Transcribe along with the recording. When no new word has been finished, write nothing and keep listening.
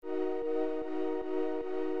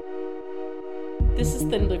This is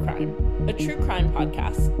Thin Blue Crime, a true crime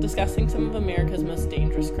podcast discussing some of America's most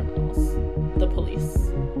dangerous criminals, the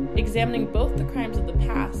police, examining both the crimes of the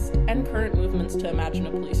past and current movements to imagine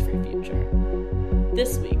a police-free future.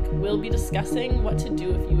 This week, we'll be discussing what to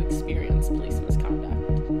do if you experience police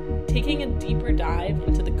misconduct, taking a deeper dive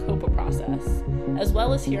into the COPA process, as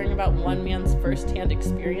well as hearing about one man's first-hand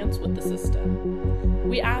experience with the system.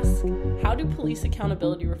 We ask, how do police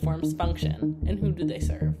accountability reforms function, and who do they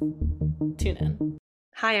serve? Tune in.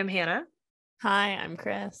 Hi, I'm Hannah. Hi, I'm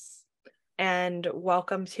Chris. And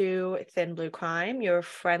welcome to Thin Blue Crime, your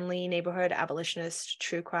friendly neighborhood abolitionist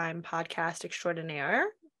true crime podcast extraordinaire.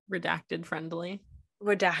 Redacted friendly.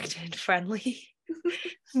 Redacted friendly.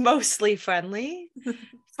 Mostly friendly.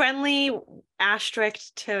 Friendly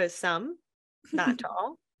asterisk to some, not to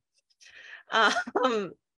all.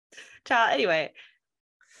 Anyway,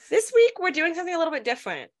 this week we're doing something a little bit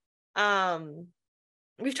different.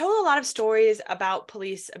 We've told a lot of stories about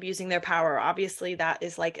police abusing their power. Obviously, that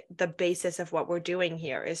is like the basis of what we're doing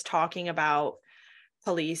here, is talking about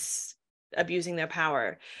police abusing their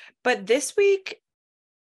power. But this week,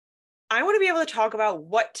 I want to be able to talk about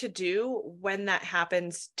what to do when that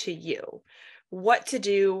happens to you. What to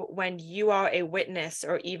do when you are a witness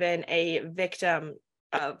or even a victim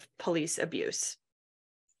of police abuse.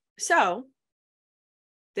 So,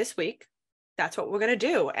 this week, that's what we're going to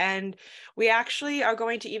do. And we actually are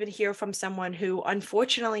going to even hear from someone who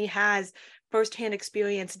unfortunately has firsthand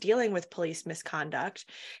experience dealing with police misconduct.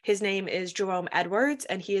 His name is Jerome Edwards,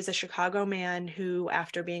 and he is a Chicago man who,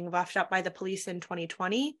 after being roughed up by the police in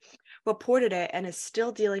 2020, reported it and is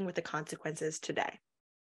still dealing with the consequences today.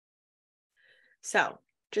 So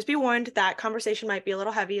just be warned, that conversation might be a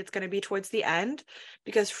little heavy. It's going to be towards the end,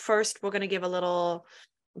 because first we're going to give a little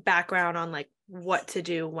background on like what to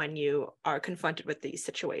do when you are confronted with these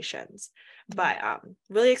situations. But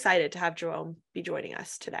really excited to have Jerome be joining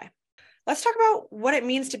us today. Let's talk about what it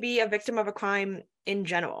means to be a victim of a crime in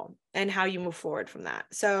general and how you move forward from that.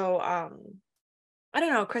 So I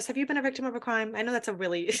don't know, Chris, have you been a victim of a crime? I know that's a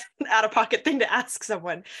really out-of-pocket thing to ask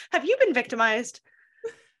someone. Have you been victimized?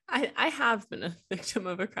 I have been a victim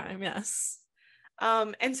of a crime, yes.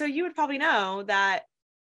 And so you would probably know that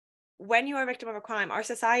when you are a victim of a crime, our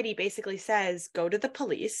society basically says, go to the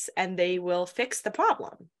police and they will fix the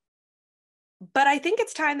problem. But I think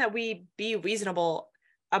it's time that we be reasonable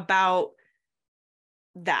about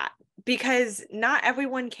that, because not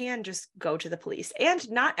everyone can just go to the police, and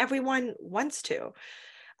not everyone wants to.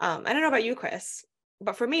 I don't know about you, Chris,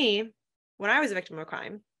 but for me, when I was a victim of a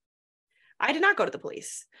crime, I did not go to the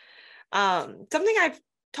police. Something I've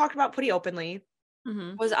talked about pretty openly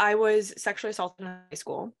was I was sexually assaulted in high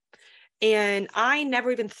school. And I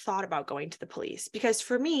never even thought about going to the police, because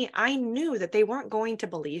for me, I knew that they weren't going to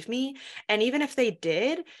believe me. And even if they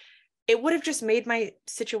did, it would have just made my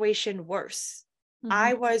situation worse.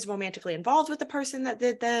 I was romantically involved with the person that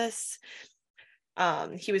did this.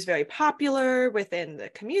 He was very popular within the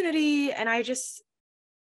community. And I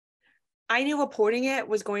knew reporting it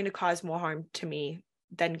was going to cause more harm to me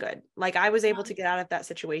than good. Like, I was able to get out of that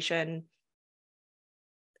situation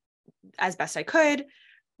as best I could.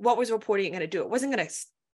 What was reporting going to do? It wasn't going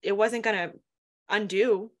to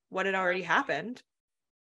undo what had already happened.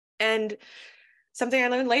 And something I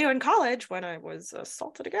learned later in college when I was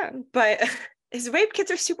assaulted again, but is rape kits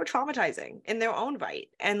are super traumatizing in their own right.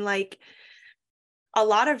 And like, a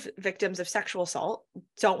lot of victims of sexual assault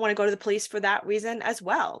don't want to go to the police for that reason as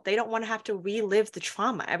well. They don't want to have to relive the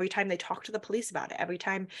trauma every time they talk to the police about it, every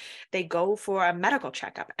time they go for a medical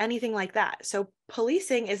checkup, anything like that. So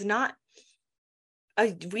policing is not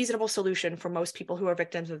a reasonable solution for most people who are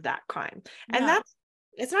victims of that crime. And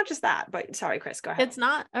it's not just that, but sorry, Chris, go ahead. It's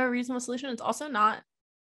not a reasonable solution. It's also not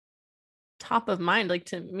top of mind. Like,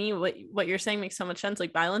 to me, what you're saying makes so much sense.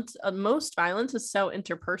 Like, most violence is so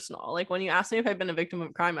interpersonal. Like, when you asked me if I've been a victim of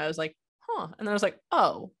a crime, I was like, huh. And then I was like,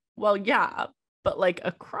 oh, well, yeah, but like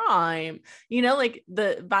a crime, like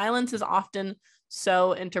the violence is often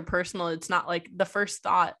so interpersonal. It's not like the first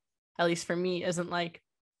thought, at least for me, isn't like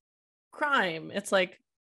crime. It's like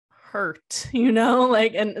hurt,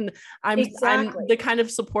 like, and I'm the kind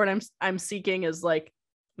of support I'm seeking is like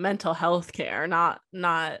mental health care, not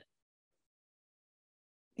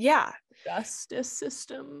justice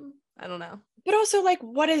system. I don't know. But also, like,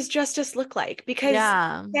 what does justice look like? Because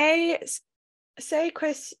say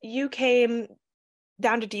Chris, you came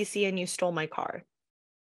down to DC and you stole my car.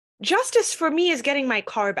 Justice for me is getting my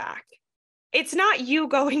car back. It's not you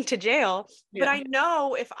going to jail, but I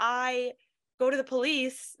know if I go to the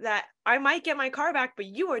police that I might get my car back, but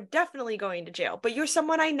you are definitely going to jail. But you're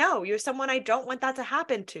someone I know. You're someone I don't want that to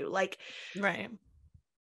happen to. Like, right.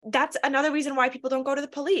 that's another reason why people don't go to the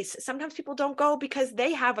police. Sometimes people don't go because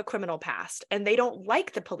they have a criminal past and they don't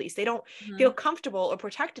like the police. They don't feel comfortable or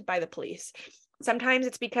protected by the police. Sometimes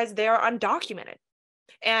it's because they're undocumented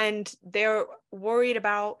and they're worried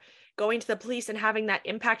about going to the police and having that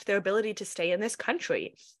impact their ability to stay in this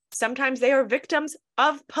country. Sometimes they are victims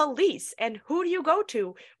of police. And who do you go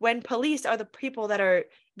to when police are the people that are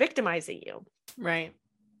victimizing you? Right.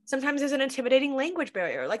 Sometimes there's an intimidating language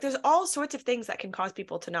barrier. Like there's all sorts of things that can cause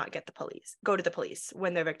people to not go to the police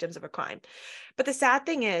when they're victims of a crime. But the sad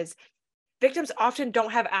thing is, victims often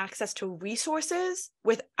don't have access to resources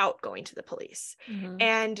without going to the police.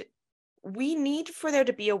 And we need for there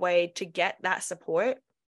to be a way to get that support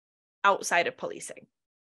outside of policing.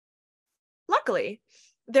 Luckily,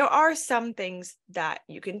 there are some things that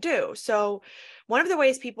you can do. So one of the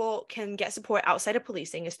ways people can get support outside of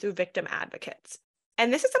policing is through victim advocates.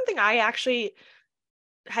 And this is something I actually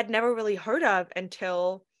had never really heard of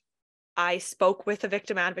until I spoke with a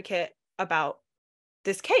victim advocate about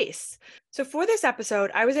this case. So for this episode,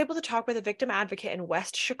 I was able to talk with a victim advocate in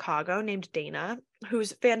West Chicago named Dana,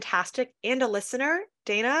 who's fantastic and a listener.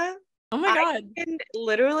 Dana, oh my God, I've been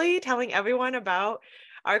literally telling everyone about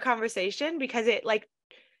our conversation because it like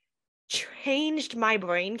changed my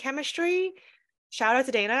brain chemistry. Shout out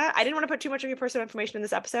to Dana. I didn't want to put too much of your personal information in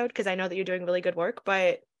this episode because I know that you're doing really good work,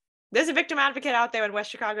 but there's a victim advocate out there in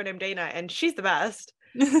West Chicago named Dana, and she's the best.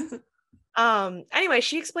 Anyway,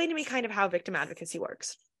 she explained to me kind of how victim advocacy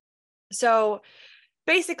works. So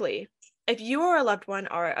basically, if you or a loved one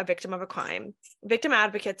are a victim of a crime, victim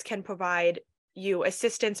advocates can provide you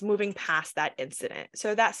assistance moving past that incident.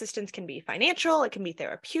 So that assistance can be financial, it can be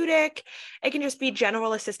therapeutic, it can just be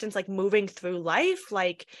general assistance like moving through life,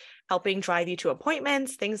 like helping drive you to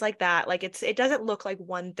appointments, things like that. Like it doesn't look like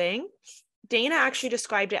one thing. Dana actually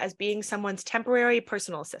described it as being someone's temporary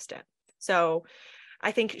personal assistant. So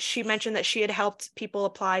I think she mentioned that she had helped people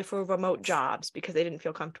apply for remote jobs because they didn't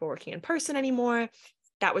feel comfortable working in person anymore.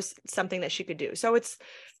 That was something that she could do. So it's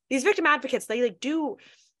these victim advocates, they like do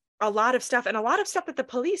a lot of stuff and a lot of stuff that the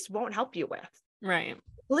police won't help you with. Right.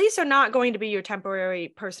 Police are not going to be your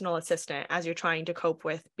temporary personal assistant as you're trying to cope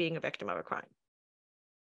with being a victim of a crime.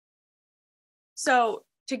 So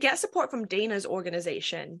to get support from Dana's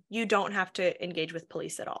organization, you don't have to engage with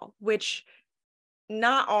police at all, which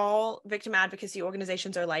not all victim advocacy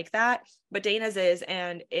organizations are like that, but Dana's is,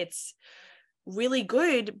 and it's really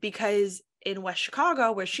good because in West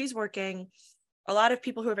Chicago, where she's working, a lot of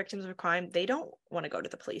people who are victims of a crime, they don't want to go to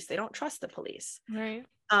the police. They don't trust the police. Right.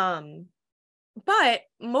 But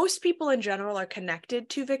most people in general are connected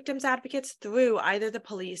to victims advocates through either the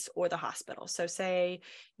police or the hospital. So say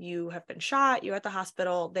you have been shot, you're at the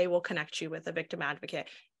hospital, they will connect you with a victim advocate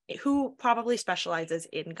who probably specializes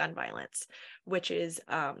in gun violence, which is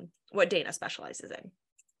what Dana specializes in.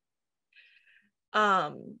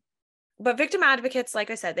 But victim advocates,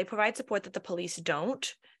 like I said, they provide support that the police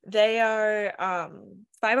don't. They are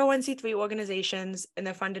 501c3 organizations, and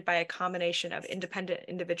they're funded by a combination of independent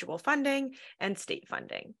individual funding and state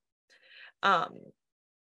funding. A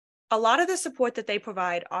lot of the support that they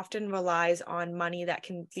provide often relies on money that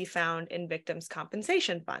can be found in victims'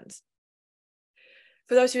 compensation funds.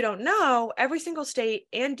 For those who don't know, every single state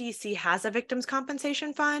and DC has a victims'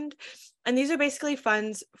 compensation fund, and these are basically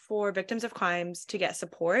funds for victims of crimes to get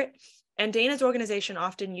support. And Dana's organization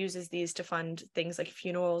often uses these to fund things like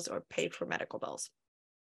funerals or pay for medical bills.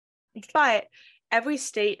 But every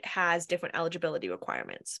state has different eligibility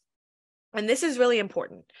requirements. And this is really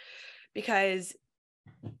important because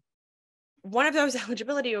one of those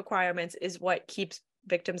eligibility requirements is what keeps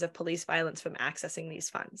victims of police violence from accessing these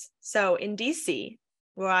funds. So in DC,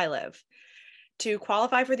 where I live, to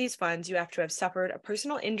qualify for these funds, you have to have suffered a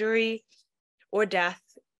personal injury or death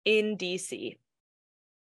in DC,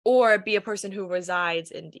 or be a person who resides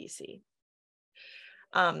in DC.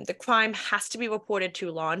 The crime has to be reported to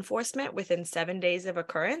law enforcement within 7 days of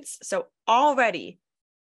occurrence. So already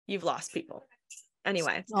you've lost people.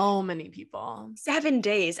 Anyway. So many people. 7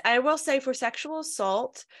 days. I will say for sexual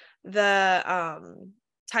assault, the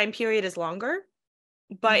time period is longer,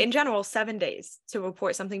 but in general, 7 days to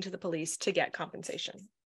report something to the police to get compensation.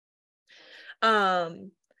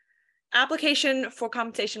 Application for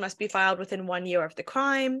compensation must be filed within 1 year of the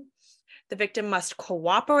crime. The victim must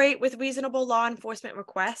cooperate with reasonable law enforcement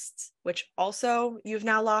requests, which also you've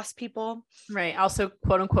now lost people. Right. Also,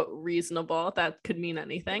 quote unquote, reasonable. That could mean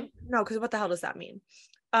anything. No, because what the hell does that mean?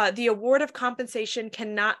 The award of compensation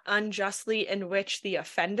cannot unjustly enrich the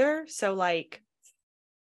offender. So like,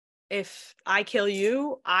 if I kill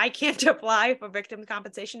you, I can't apply for victim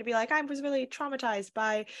compensation to be like, I was really traumatized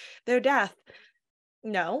by their death.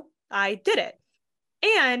 No, I did it.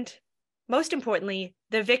 And most importantly,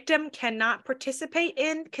 the victim cannot participate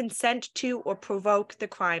in, consent to, or provoke the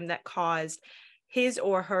crime that caused his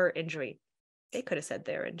or her injury. They could have said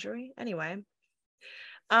their injury anyway.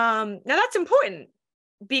 Now that's important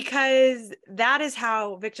because that is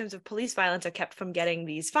how victims of police violence are kept from getting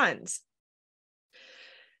these funds.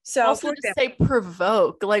 So also, for just example, say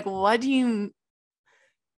provoke. Like, what do you?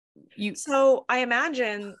 So I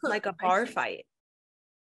imagine like a bar fight.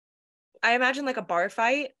 I imagine like a bar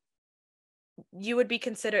fight. You would be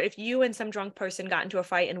considered, if you and some drunk person got into a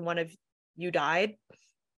fight and one of you died,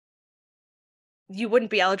 you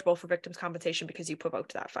wouldn't be eligible for victims' compensation because you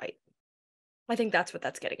provoked that fight. I think that's what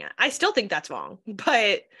that's getting at. I still think that's wrong,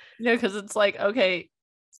 but Because it's like, okay,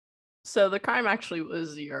 so the crime actually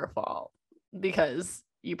was your fault because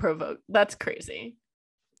you provoked. That's crazy.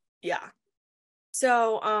 yeah.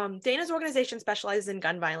 So Dana's organization specializes in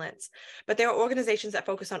gun violence, but there are organizations that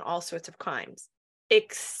focus on all sorts of crimes,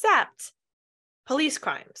 except police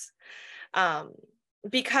crimes,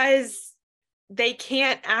 because they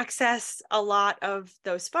can't access a lot of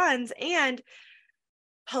those funds, and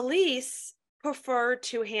police prefer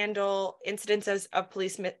to handle incidences of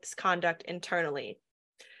police misconduct internally.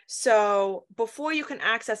 So before you can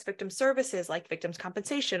access victim services like victims'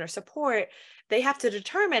 compensation or support, they have to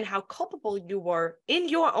determine how culpable you were in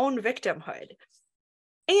your own victimhood.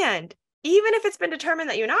 And even if it's been determined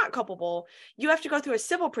that you're not culpable, you have to go through a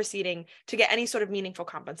civil proceeding to get any sort of meaningful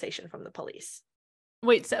compensation from the police.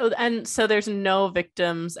 Wait, so there's no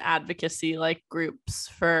victims advocacy like groups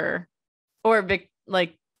for or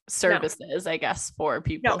like services, I guess, for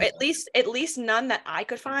people. No, at least none that I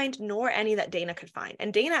could find, nor any that Dana could find.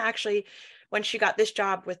 And Dana actually, when she got this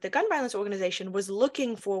job with the gun violence organization, was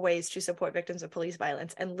looking for ways to support victims of police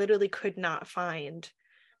violence and literally could not find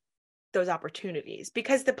those opportunities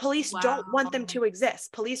because the police don't want them to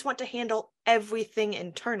exist. Police want to handle everything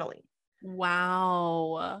internally.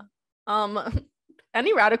 Wow.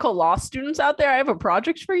 Any radical law students out there? I have a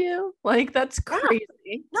project for you. Like, that's crazy.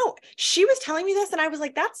 Yeah. No, she was telling me this and I was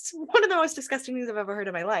like, that's one of the most disgusting things I've ever heard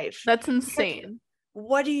in my life. That's insane.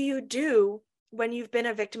 What do you do when you've been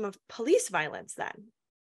a victim of police violence then?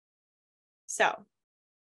 So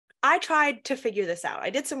I tried to figure this out.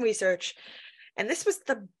 I did some research and this was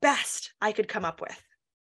the best I could come up with.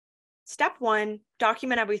 Step 1,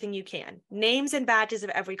 document everything you can. Names and badges of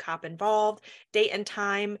every cop involved, date and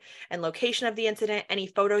time and location of the incident, any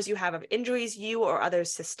photos you have of injuries you or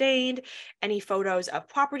others sustained, any photos of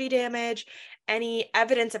property damage, any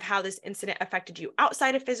evidence of how this incident affected you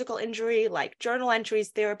outside of physical injury, like journal entries,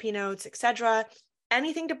 therapy notes, etc.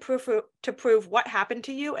 Anything to prove what happened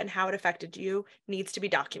to you and how it affected you needs to be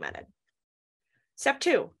documented. Step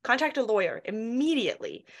 2, contact a lawyer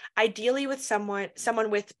immediately, ideally with someone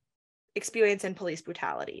with experience in police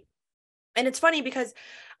brutality. And it's funny because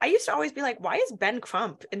I used to always be like, why is Ben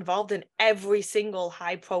Crump involved in every single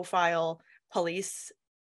high profile police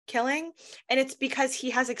killing? And it's because he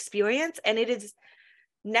has experience and it is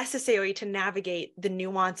necessary to navigate the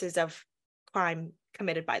nuances of crime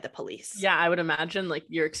committed by the police. Yeah, I would imagine like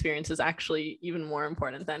your experience is actually even more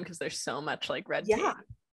important then because there's so much like red tape.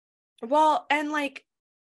 Well, and like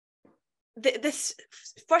this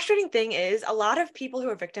frustrating thing is a lot of people who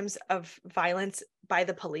are victims of violence by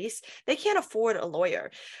the police, they can't afford a lawyer.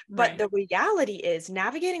 But the reality is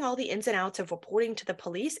navigating all the ins and outs of reporting to the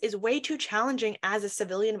police is way too challenging as a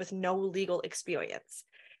civilian with no legal experience.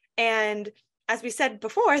 And as we said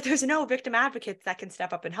before, there's no victim advocates that can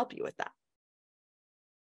step up and help you with that.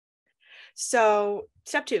 So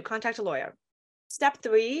step 2, contact a lawyer. Step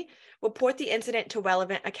 3, report the incident to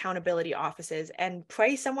relevant accountability offices and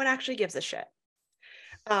pray someone actually gives a shit.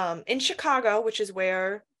 In Chicago, which is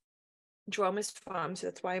where Jerome is from, so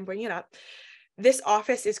that's why I'm bringing it up, this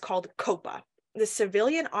office is called COPA, the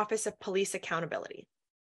Civilian Office of Police Accountability.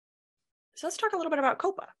 So let's talk a little bit about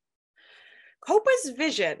COPA. COPA's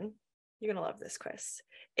vision, you're going to love this, Chris,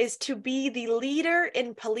 is to be the leader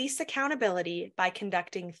in police accountability by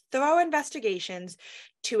conducting thorough investigations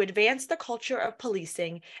to advance the culture of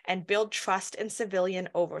policing and build trust in civilian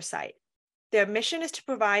oversight. Their mission is to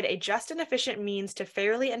provide a just and efficient means to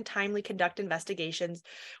fairly and timely conduct investigations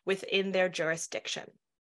within their jurisdiction.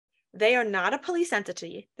 They are not a police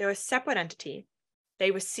entity, they're a separate entity.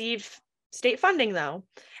 They receive state funding though,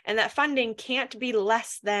 and that funding can't be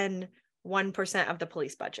less than 1% of the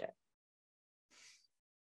police budget.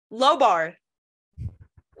 Low bar.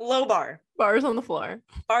 Bars on the floor.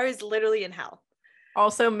 Bar is literally in hell.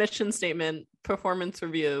 Also, mission statement, performance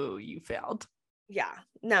review, you failed. Yeah,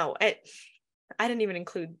 no, I didn't even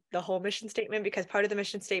include the whole mission statement because part of the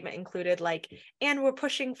mission statement included like, and we're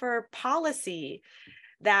pushing for policy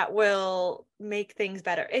that will make things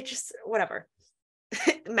better. It just, whatever.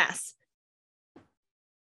 Mess.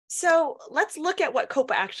 So let's look at what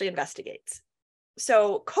COPA actually investigates.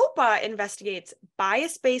 So COPA investigates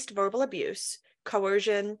bias-based verbal abuse,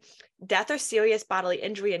 coercion, death or serious bodily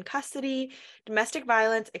injury in custody, domestic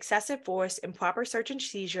violence, excessive force, improper search and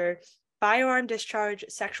seizure, firearm discharge,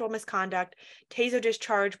 sexual misconduct, taser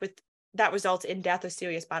discharge that results in death or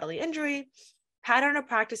serious bodily injury, pattern or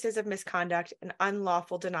practices of misconduct, and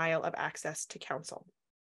unlawful denial of access to counsel.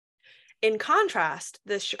 In contrast,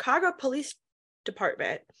 the Chicago Police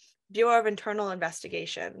Department, Bureau of Internal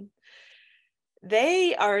Investigation,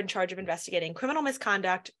 they are in charge of investigating criminal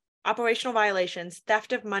misconduct, operational violations,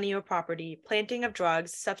 theft of money or property, planting of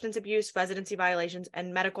drugs, substance abuse, residency violations,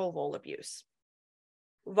 and medical role abuse.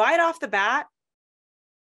 Right off the bat,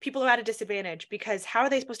 people are at a disadvantage because how are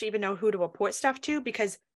they supposed to even know who to report stuff to?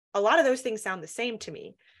 Because a lot of those things sound the same to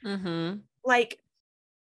me. Mm-hmm. Like,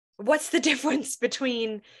 what's the difference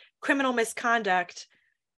between criminal misconduct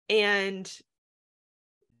and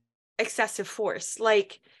excessive force?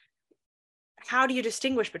 Like, how do you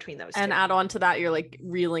distinguish between those and two? add on to that, you're like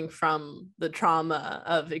reeling from the trauma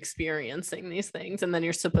of experiencing these things, and then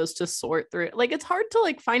you're supposed to sort through it. Like, it's hard to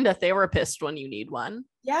like find a therapist when you need one.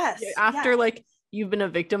 Yes. After yes. like you've been a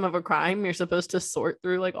victim of a crime, you're supposed to sort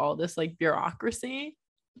through like all this like bureaucracy.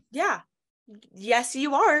 Yeah. Yes,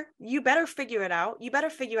 you are. You better figure it out. You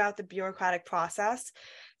better figure out the bureaucratic process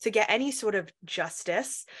to get any sort of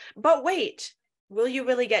justice. But wait, will you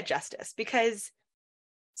really get justice? Because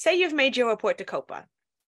say you've made your report to COPA.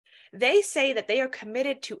 They say that they are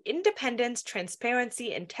committed to independence,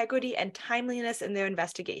 transparency, integrity, and timeliness in their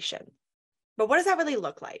investigation. But what does that really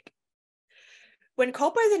look like? When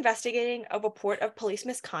COPA is investigating a report of police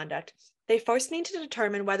misconduct, they first need to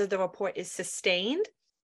determine whether the report is sustained,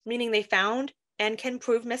 meaning they found and can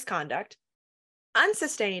prove misconduct,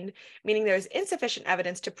 unsustained, meaning there is insufficient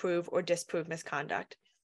evidence to prove or disprove misconduct,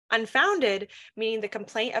 unfounded, meaning the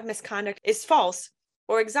complaint of misconduct is false,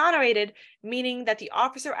 or exonerated, meaning that the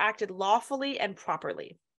officer acted lawfully and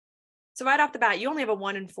properly. So right off the bat, you only have a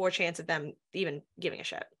 1 in 4 chance of them even giving a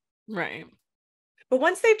shit. Right. But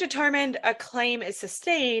once they've determined a claim is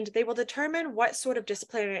sustained, they will determine what sort of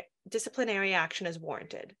disciplinary action is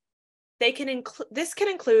warranted. This can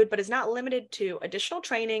include, but is not limited to, additional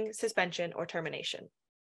training, suspension, or termination.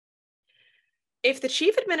 If the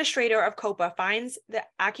chief administrator of COPA finds the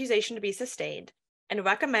accusation to be sustained and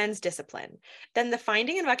recommends discipline, then the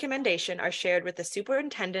finding and recommendation are shared with the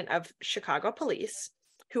superintendent of Chicago Police,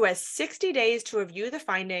 who has 60 days to review the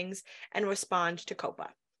findings and respond to COPA.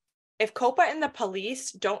 If COPA and the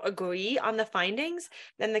police don't agree on the findings,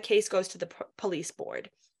 then the case goes to the police board.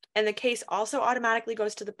 And the case also automatically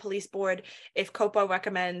goes to the police board if COPA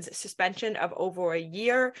recommends suspension of over a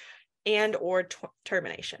year and or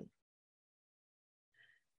termination.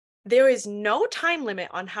 There is no time limit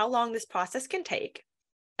on how long this process can take.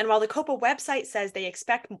 And while the COPA website says they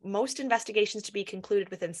expect most investigations to be concluded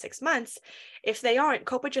within 6 months, if they aren't,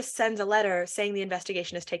 COPA just sends a letter saying the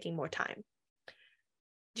investigation is taking more time.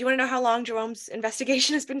 Do you want to know how long Jerome's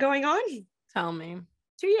investigation has been going on? Tell me.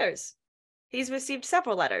 2 years. He's received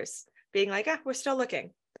several letters being like, we're still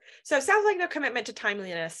looking. So it sounds like their commitment to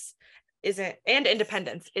timeliness and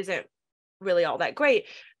independence isn't really all that great.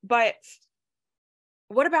 But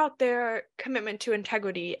what about their commitment to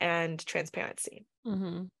integrity and transparency?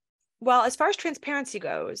 Mm-hmm. Well, as far as transparency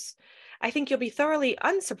goes, I think you'll be thoroughly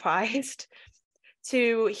unsurprised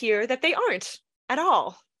to hear that they aren't at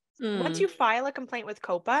all. Once you file a complaint with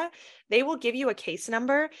COPA, they will give you a case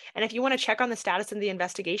number. And if you want to check on the status of the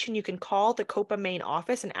investigation, you can call the COPA main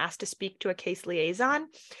office and ask to speak to a case liaison.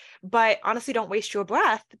 But honestly, don't waste your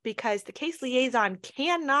breath because the case liaison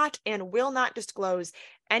cannot and will not disclose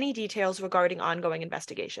any details regarding ongoing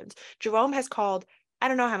investigations. Jerome has called, I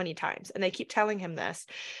don't know how many times, and they keep telling him this.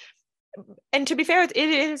 And to be fair, it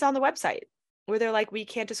is on the website where they're like, we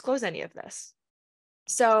can't disclose any of this.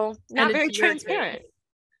 So not very transparent.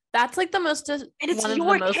 That's like one of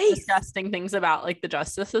the most disgusting things about like the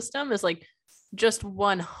justice system is like just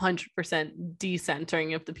 100%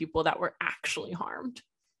 decentering of the people that were actually harmed.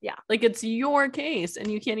 Yeah. Like it's your case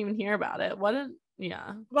and you can't even hear about it. Well,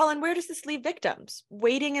 and where does this leave victims?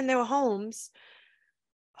 Waiting in their homes,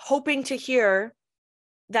 hoping to hear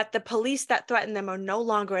that the police that threaten them are no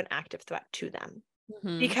longer an active threat to them.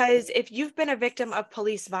 Mm-hmm. Because if you've been a victim of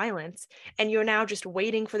police violence and you're now just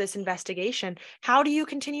waiting for this investigation, how do you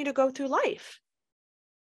continue to go through life?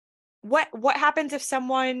 What happens if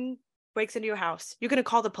someone breaks into your house? You're going to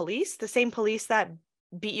call the police, the same police that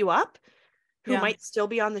beat you up, who might still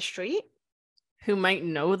be on the street, who might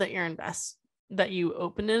know that that you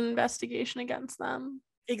opened an investigation against them.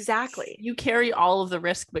 Exactly. You carry all of the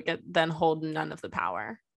risk, but then hold none of the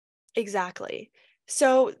power. Exactly.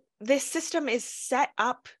 So this system is set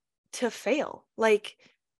up to fail. Like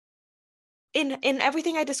in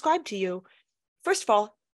everything I described to you, first of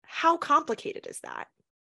all, how complicated is that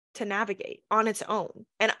to navigate on its own?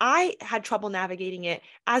 And I had trouble navigating it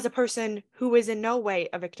as a person who is in no way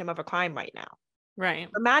a victim of a crime right now. Right.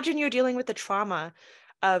 Imagine you're dealing with the trauma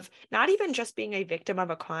of not even just being a victim of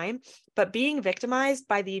a crime, but being victimized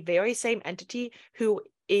by the very same entity who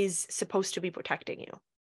is supposed to be protecting you,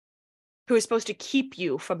 who is supposed to keep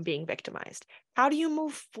you from being victimized. How do you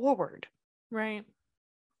move forward? Right.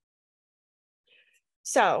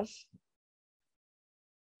 So,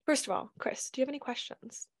 first of all, Chris, do you have any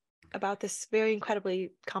questions about this very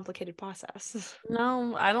incredibly complicated process?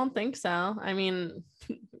 No, I don't think so. I mean,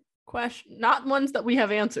 not ones that we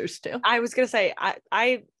have answers to. I was gonna say,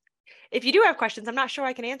 I if you do have questions, I'm not sure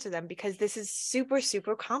I can answer them because this is super,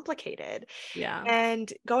 super complicated. Yeah.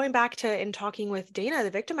 And going back to in talking with Dana, the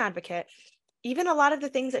victim advocate, even a lot of the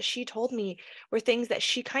things that she told me were things that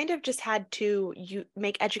she kind of just had to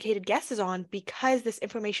make educated guesses on because this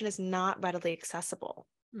information is not readily accessible.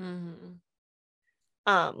 Mm-hmm.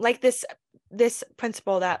 Like this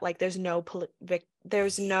principle that like there's no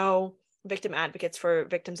victim advocates for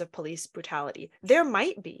victims of police brutality. There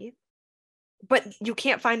might be, but you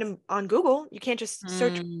can't find them on Google. You can't just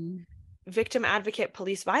search victim advocate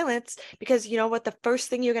police violence because you know what the first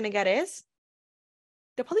thing you're going to get is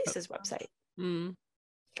the police's website.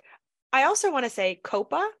 I also want to say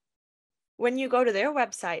COPA, when you go to their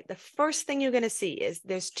website, the first thing you're going to see is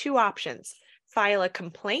there's two options: file a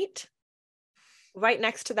complaint. Right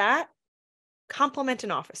next to that, compliment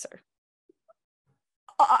an officer.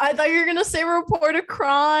 I thought you were going to say report a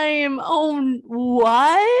crime. Oh,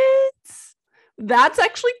 what? That's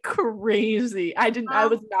actually crazy. I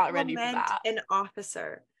was not ready for that. An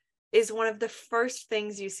officer is one of the first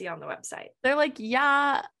things you see on the website. They're like,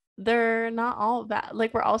 yeah, they're not all bad.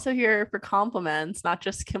 Like, we're also here for compliments, not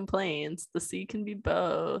just complaints. The C can be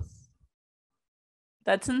both.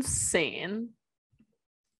 That's insane.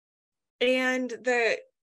 And the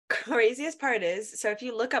craziest part is, so if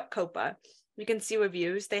you look up COPA, you can see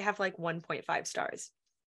reviews. They have like 1.5 stars.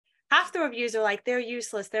 Half the reviews are like, they're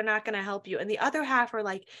useless, they're not going to help you. And the other half are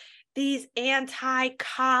like, these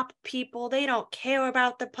anti-cop people, they don't care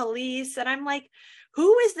about the police. And I'm like,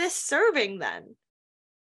 who is this serving then?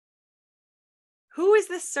 Who is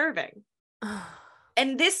this serving?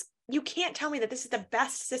 And this, you can't tell me that this is the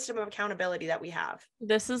best system of accountability that we have.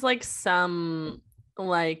 This is like some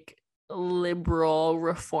like liberal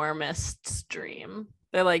reformist dream.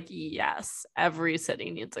 They're like, yes, every city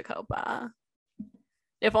needs a COPA.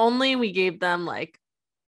 If only we gave them like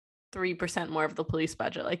 3% more of the police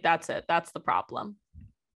budget. Like, that's it. That's the problem.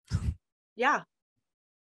 Yeah.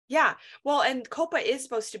 Yeah. Well, and COPA is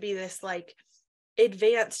supposed to be this like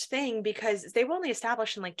advanced thing because they were only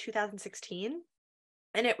established in like 2016.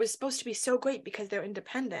 And it was supposed to be so great because they're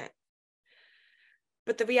independent.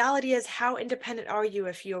 But the reality is, how independent are you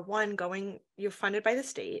if you're you're funded by the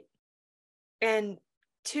state, and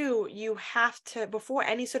two, you have to, before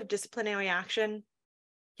any sort of disciplinary action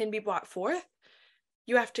can be brought forth,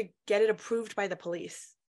 you have to get it approved by the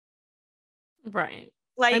police. Right.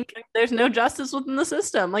 Like, I mean, there's no justice within the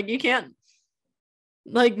system. Like, you can't,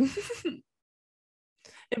 like,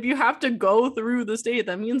 if you have to go through the state,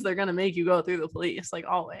 that means they're going to make you go through the police, like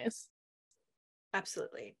always.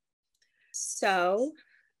 Absolutely. So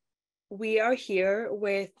we are here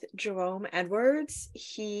with Jerome Edwards.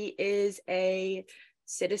 He is a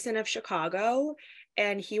citizen of Chicago,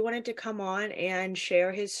 and he wanted to come on and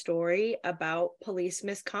share his story about police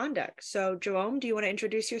misconduct. So Jerome, do you want to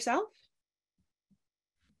introduce yourself?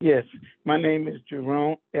 Yes, my name is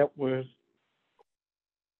Jerome Edwards,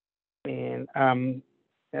 and I'm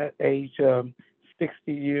at age 60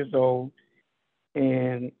 years old,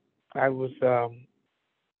 and I was,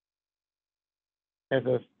 as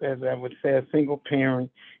I would say, a single parent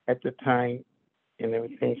at the time and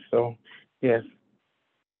everything. So, yes.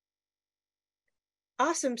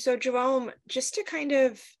 Awesome. So Jerome, just to kind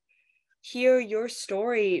of hear your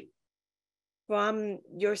story from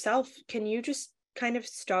yourself, can you just kind of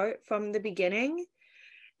start from the beginning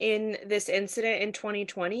in this incident in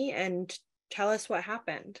 2020 and tell us what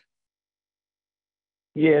happened?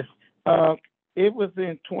 Yes, it was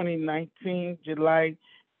in 2019, July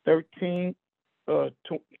 13th,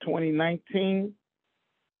 2019,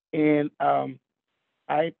 and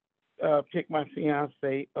I picked my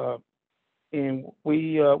fiance up, and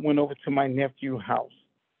we went over to my nephew's house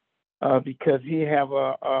because he have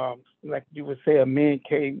like you would say, a man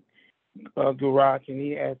cave garage, and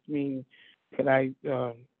he asked me could I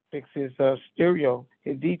fix his stereo,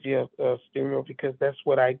 his DJ stereo, because that's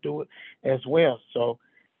what I do as well. So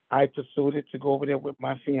I pursued it to go over there with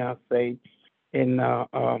my fiance, and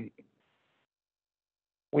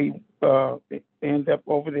we end up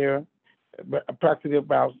over there approximately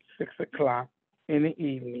about 6 o'clock in the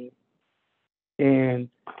evening, and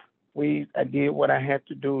I did what I had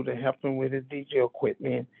to do to help him with his DJ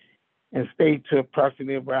equipment, and stayed to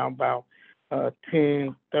approximately around about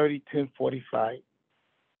 10:30, 10:45.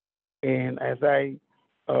 And as I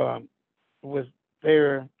was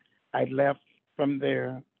there, I left from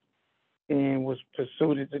there and was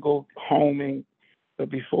pursued to go home. And but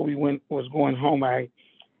before we was going home, I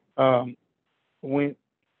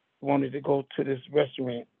wanted to go to this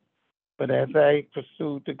restaurant. But as I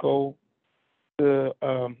pursued to go to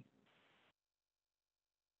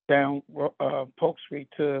down Polk Street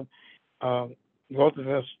to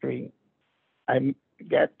Roosevelt Street, I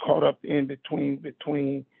got caught up in between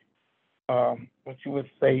what you would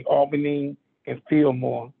say Albany and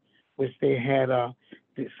Fillmore, which they had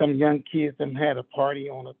some young kids that had a party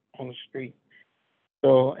on the street.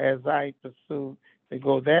 So as I pursued to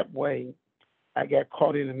go that way, I got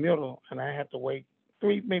caught in the middle, and I had to wait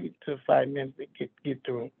 3 maybe to 5 minutes to get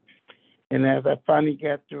through. And as I finally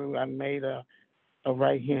got through, I made a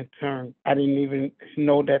right-hand turn. I didn't even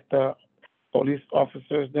know that the police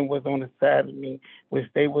officers then was on the side of me, which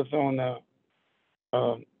they was on the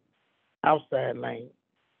outside lane,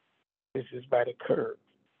 which is by the curb.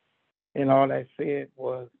 And all I said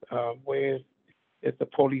was, where is the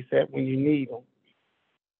police at when you need them?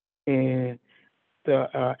 And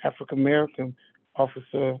the African-American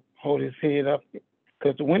officer hold his head up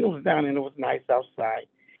because the window was down and it was nice outside.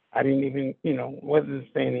 I didn't even, wasn't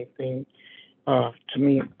saying anything to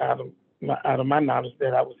me out of my knowledge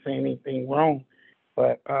that I was saying anything wrong.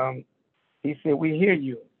 But he said, "We hear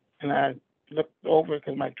you." And I looked over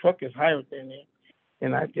because my truck is higher than it.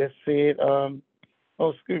 And I just said, "Oh,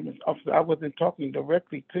 excuse me, officer, I wasn't talking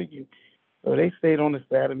directly to you." So they stayed on the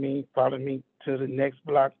side of me, followed me to the next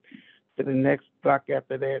block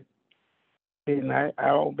after that. And I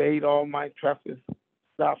obeyed all my traffic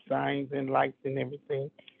stop signs and lights and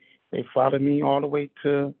everything. They followed me all the way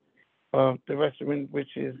to the restaurant,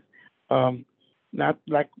 which is not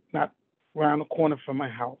around the corner from my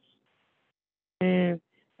house. And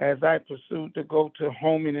as I pursued to go to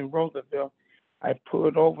Holman and Roosevelt, I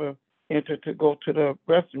pulled over, entered to go to the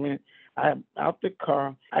restaurant. I'm out the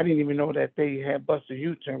car. I didn't even know that they had busted a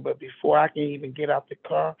U-turn, but before I can even get out the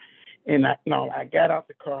car, I got out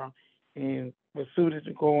the car and pursued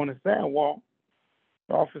to go on the sidewalk.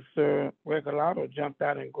 Officer Regalado jumped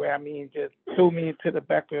out and grabbed me and just threw me into the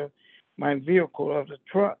back of my vehicle of the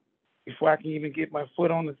truck before I can even get my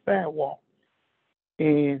foot on the sidewalk.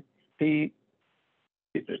 And he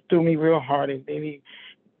threw me real hard, and then he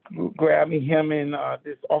grabbed me, him and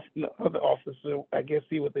the other officer. I guess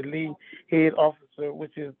he was the lead head officer,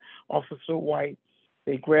 which is Officer White.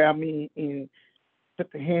 They grabbed me and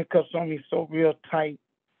put the handcuffs on me so real tight.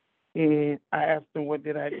 And I asked them, what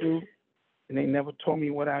did I do? And they never told me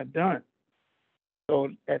what I'd done. So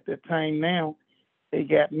at the time now, they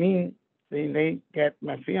got me, then they got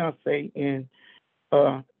my fiance, and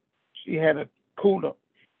she had a cooler.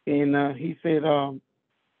 And he said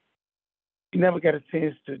she never got a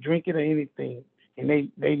chance to drink it or anything.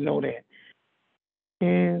 And they know that.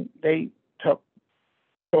 And they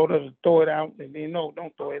told her to throw it out. And they no,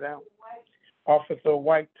 don't throw it out. Officer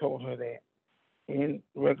White told her that. And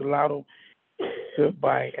Regalado stood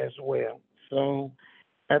by as well. So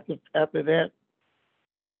after that,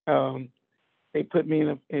 they put me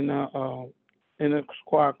in a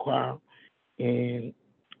squad car, and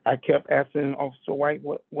I kept asking Officer White,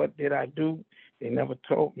 what did I do? They never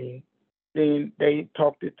told me. Then they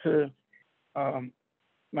talked it to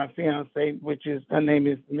my fiance, which is, her name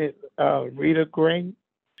is Miss Rita Gray.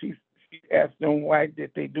 She asked them, why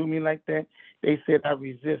did they do me like that? They said I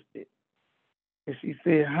resisted. And she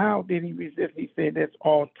said, how did he resist? He said, there's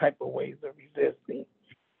all type of ways of resisting.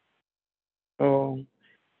 So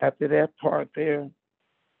after that part there,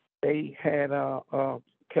 they had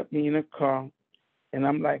kept me in a car, and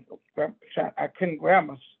I'm like, I couldn't grab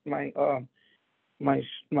my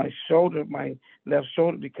shoulder, my left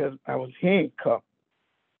shoulder, because I was handcuffed,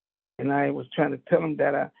 and I was trying to tell them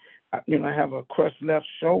that I have a crushed left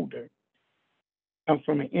shoulder. I'm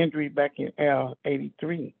from an injury back in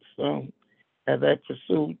 '83, so as I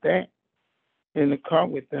pursued that in the car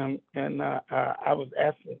with them, and I was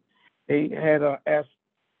asking, they had asked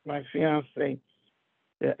my fiance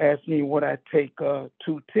to ask me would I take 2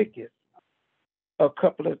 tickets, a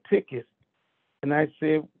couple of tickets, and I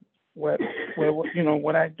said, what well, you know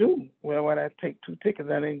what I do? Well, what I take 2 tickets,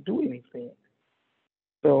 I didn't do anything.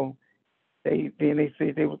 So they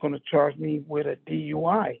said they were going to charge me with a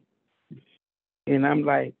DUI, and I'm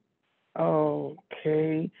like, oh,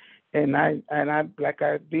 okay. And I like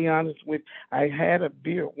I be honest with, I had a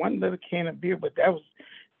beer, one little can of beer, but that was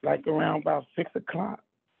like around about 6 o'clock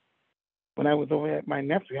when I was over at my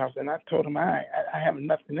nephew's house, and I told him I have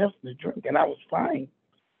nothing else to drink, and I was fine.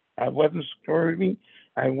 I wasn't swerving.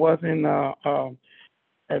 I wasn't,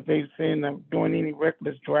 as they saying, doing any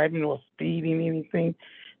reckless driving or speeding anything.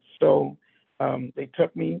 So they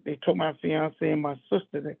took my fiance and my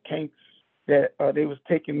sister that came, that they was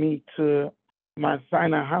taking me to my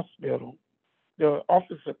Sinai hospital. The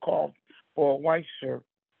officer called for a white shirt.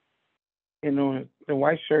 You know, the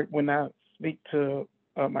white shirt, when I speak to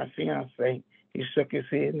my fiance, he shook his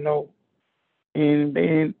head no. And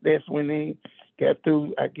then that's when they got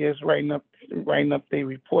through, I guess, writing up their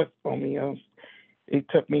reports for me. They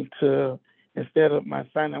took me to, instead of my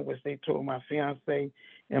Sinai, which they told my fiance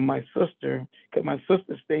and my sister, because my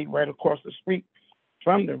sister stayed right across the street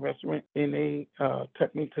from the restaurant, and they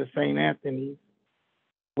took me to St. Anthony's,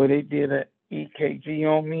 where they did an EKG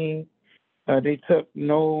on me. They took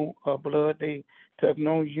no blood. They took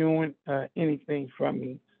no urine, anything from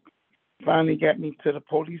me. Finally got me to the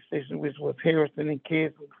police station, which was Harrison and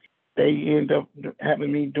Kansas. They ended up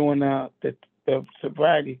having me doing the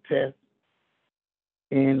sobriety test.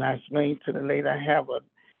 And I explained to the lady,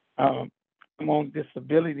 I'm on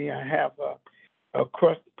disability. I have a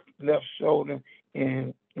crushed left shoulder,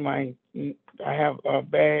 and I have a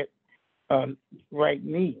bad right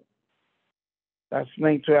knee. I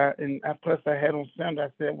explained to her, and plus I had on Sunday.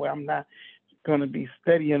 I said, well, I'm not going to be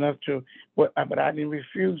steady enough to, but I didn't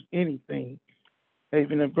refuse anything.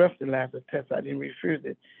 Even the breathalyzer test, I didn't refuse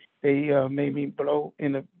it. They made me blow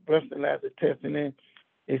in the breathalyzer test, and then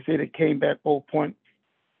they said it came back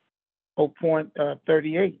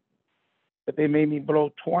 0.38, but they made me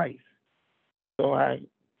blow twice. So I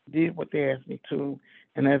did what they asked me to,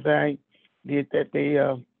 and as I did that,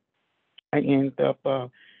 I ended up, I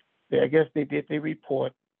guess they did their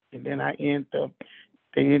report, and then they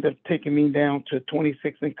ended up taking me down to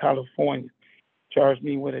 26 in California, charged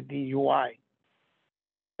me with a DUI.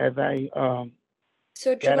 As I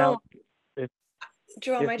So got Jerome, out.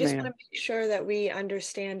 Jerome, Yes, I just ma'am. want to make sure that we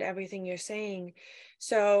understand everything you're saying.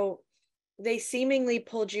 So they seemingly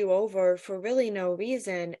pulled you over for really no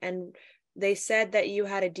reason, and they said that you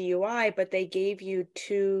had a DUI, but they gave you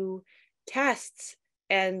 2 tests,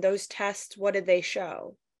 and those tests, what did they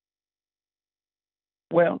show?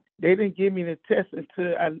 Well, they didn't give me the test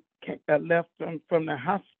until I left from the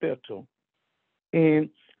hospital, and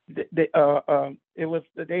they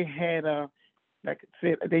had like I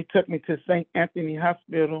said, they took me to St. Anthony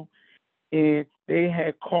Hospital, and they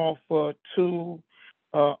had called for 2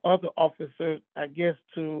 other officers, I guess,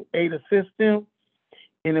 to aid assist them,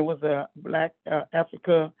 and it was a black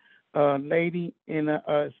Africa lady and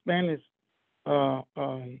a Spanish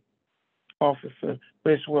officer,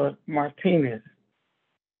 which was Martinez.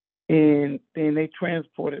 And then they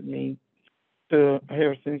transported me to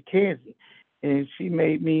Harrison, Kansas, and she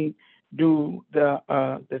made me do the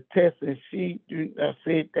test, and she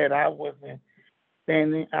said that I wasn't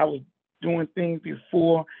standing. I was doing things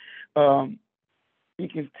before she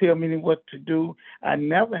can tell me what to do. I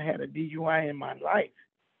never had a DUI in my life,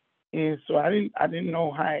 and so I didn't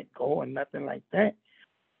know how it go or nothing like that.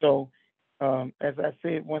 So as I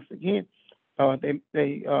said once again, they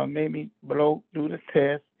made me do the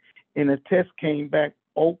test, and the test came back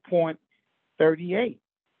 0.38,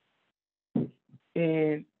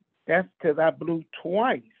 and that's because I blew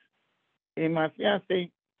twice. And my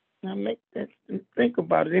fiance, now think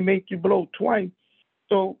about it. They make you blow twice,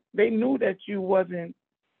 so they knew that you wasn't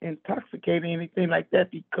intoxicated or anything like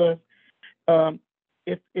that, because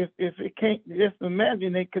if it can't, just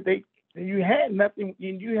imagine you had nothing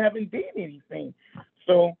and you haven't did anything.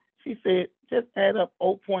 So she said just add up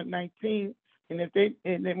 0.19, and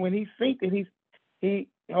then when he seen it, he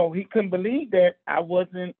couldn't believe that I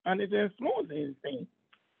wasn't under the influence or anything.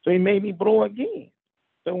 So he made me blow again.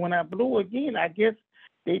 So when I blew again, I guess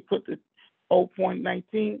they put the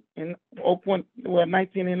 0.19 and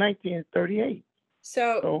 19 and 19 is 38.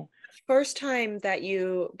 So first time that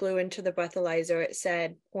you blew into the breathalyzer, it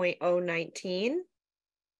said 0.019,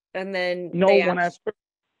 and then no, they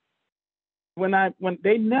when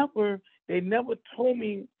they never told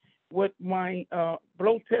me what my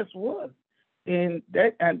blow test was, and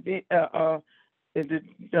that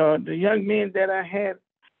the young man that I had,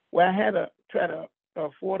 well, I had to try to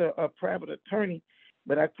afford a private attorney,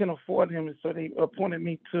 but I couldn't afford him, and so they appointed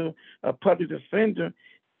me to a public defender,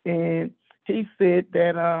 and he said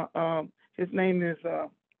that his name is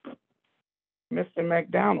Mr.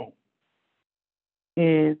 McDonald,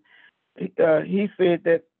 and he said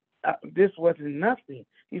that this wasn't nothing.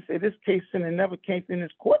 He said this case never came in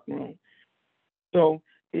his courtroom. So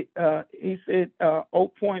he said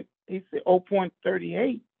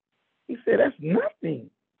 0.38. He said that's nothing.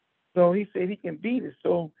 So he said he can beat it.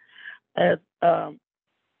 So as I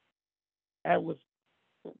was,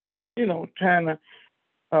 trying to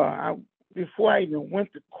before I even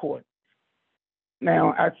went to court.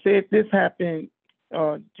 Now I said this happened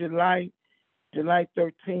July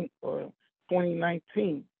 13th,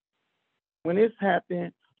 2019. When this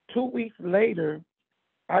happened, 2 weeks later,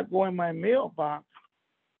 I go in my mailbox,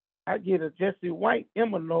 I get a Jesse White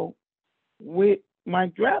envelope with my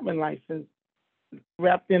driving license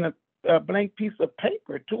wrapped in a blank piece of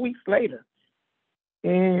paper 2 weeks later.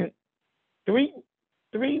 And 3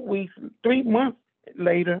 months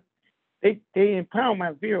later, they impound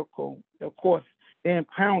my vehicle. Of course, they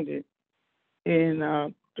impounded.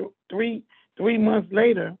 And 3 months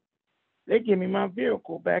later, they give me my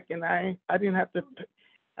vehicle back, and I didn't have to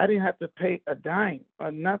pay a dime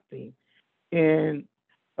or nothing. And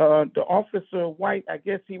the officer White, I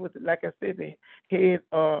guess he was, like I said, the head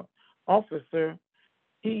officer.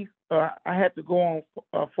 I had to go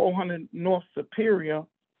on 400 North Superior,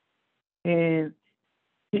 and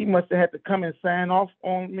he must have had to come and sign off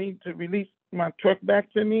on me to release my truck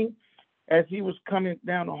back to me as he was coming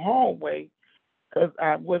down the hallway. Because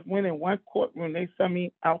I went in one courtroom, they sent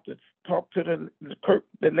me out to talk to the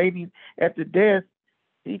lady at the desk.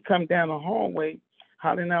 He come down the hallway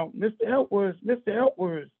hollering out, "Mr. Edwards, Mr.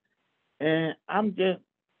 Edwards." And I'm just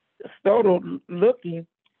startled looking.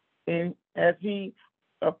 And as he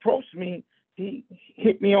approached me, he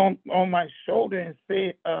hit me on my shoulder and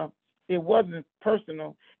said it wasn't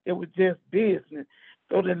personal, it was just business.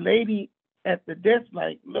 So the lady at the desk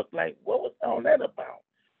looked like, what was all that about?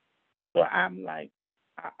 So I'm like,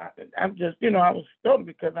 I'm just, I was startled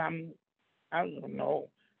because I don't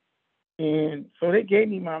know. And so they gave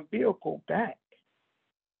me my vehicle back.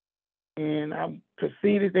 And I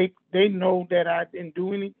proceeded, they know that I didn't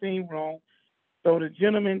do anything wrong. So the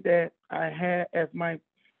gentleman that I had as my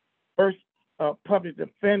first public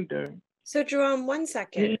defender. So Jerome, 1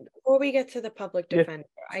 second, before we get to the public defender,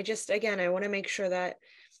 yes. I want to make sure that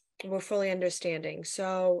we're fully understanding.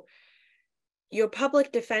 So your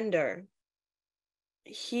public defender,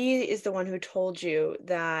 he is the one who told you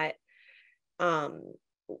that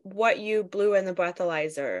what you blew in the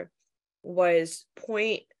breathalyzer was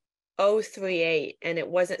 0.038, and it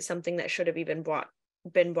wasn't something that should have even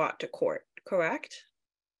been brought to court, correct?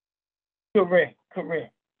 Correct.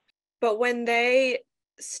 But when they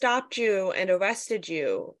stopped you and arrested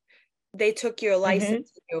you, they took your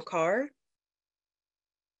license in your car?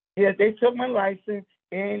 Yeah, they took my license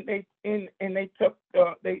and they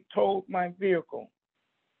towed my vehicle.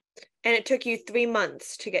 And it took you 3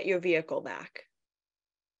 months to get your vehicle back?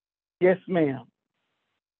 Yes, ma'am.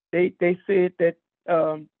 They said that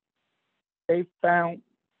they found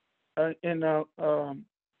in a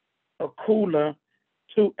cooler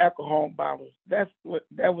 2 alcohol bottles. That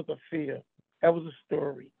was a fear. That was a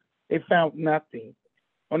story. They found nothing.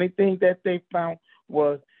 Only thing that they found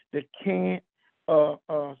was the can,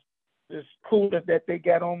 this cooler that they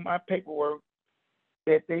got on my paperwork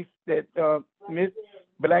that Miss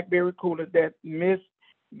Blackberry cooler that Miss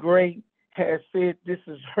Gray has said this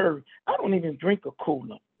is her. I don't even drink a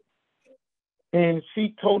cooler. And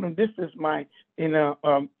she told him this is my,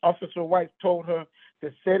 Officer White told her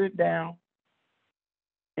to set it down.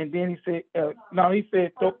 And then he said,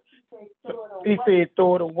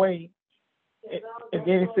 throw it away. And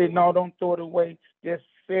then he said, no, don't throw it away. Just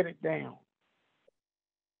set it down.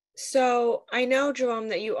 So I know, Jerome,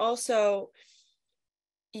 that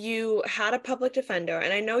you had a public defender,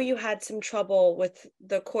 and I know you had some trouble with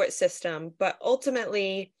the court system, but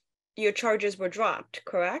ultimately your charges were dropped,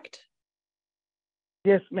 correct?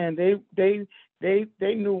 Yes, ma'am. They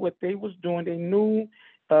knew what they was doing. They knew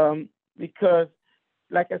because,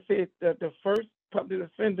 like I said, the first public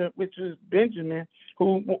defender, which is Benjamin,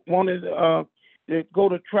 who wanted to go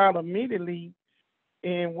to trial immediately,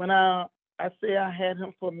 and when I say I had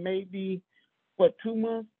him for maybe 2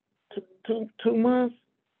 months, two months,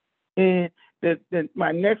 and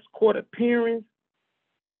my next court appearance,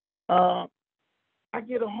 I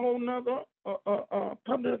get a whole nother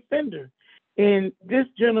public defender. And this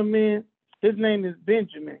gentleman, his name is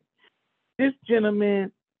Benjamin. This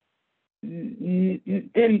gentleman, the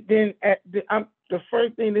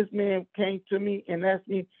first thing this man came to me and asked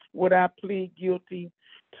me, would I plead guilty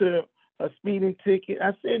to a speeding ticket?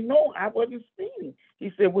 I said, no, I wasn't speeding.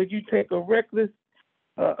 He said, would you take a reckless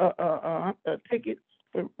a ticket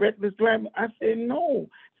for reckless driving? I said no.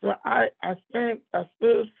 So I stood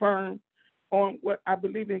firm on what I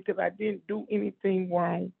believe in because I didn't do anything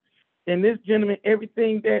wrong. And this gentleman,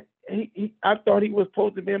 everything that I thought he was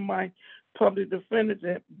supposed to be my public defender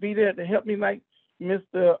to be there to help me like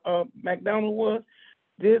Mr. McDonald was.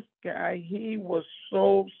 This guy, he was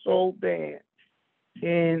so bad.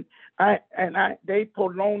 And they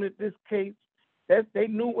prolonged this case. That they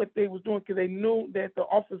knew what they was doing because they knew that the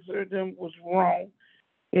officer them was wrong,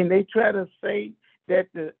 and they tried to say that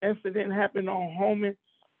the incident happened on Holman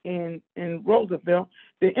in Roosevelt.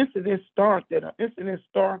 The incident started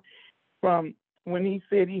from when he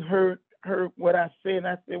said he heard what I said.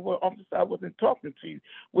 I said, well, officer, I wasn't talking to you,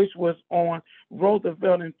 which was on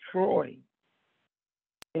Roosevelt and Troy.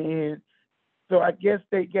 And so I guess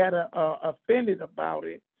they got offended about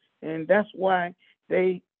it, and that's why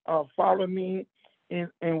they followed me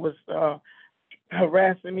and was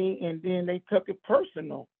harassing me, and then they took it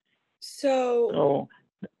personal. So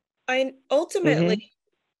ultimately,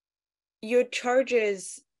 your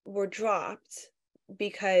charges were dropped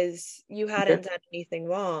because you hadn't done anything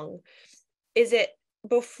wrong. Is it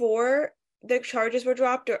before the charges were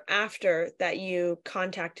dropped or after that you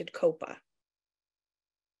contacted COPA?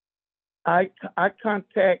 I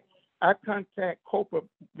contact COPA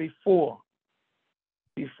before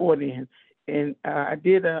then, and I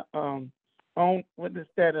did a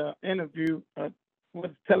interview,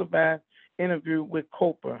 was televised interview with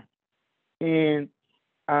COPA, and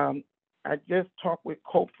I just talked with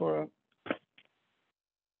COPA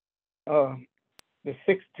the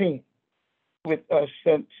 16th with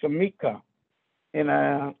Shamika,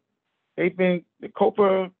 and the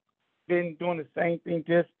COPA been doing the same thing,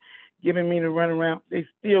 just giving me the runaround. They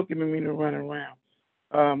still giving me the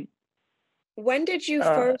runaround. When did you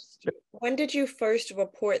first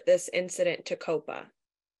report this incident to COPA?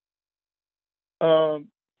 The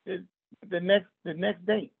next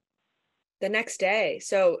day. The next day.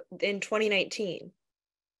 So in 2019.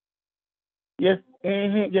 Yes.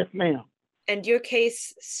 Yes, ma'am. And your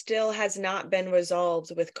case still has not been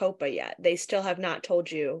resolved with COPA yet. They still have not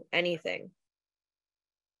told you anything.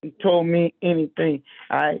 Told me anything.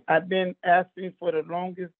 I've been asking for the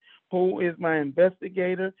longest who is my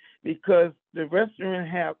investigator, because the restaurant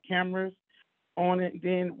have cameras on it,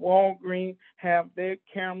 then Walgreens have their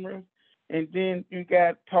cameras, and then you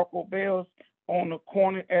got Taco Bell's on the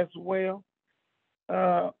corner as well.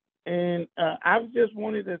 And I just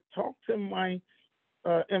wanted to talk to my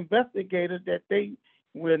investigator that they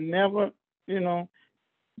will never,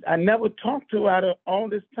 I never talked to out of all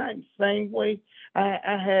this time. Same way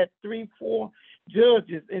I had 3-4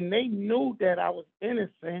 judges, and they knew that I was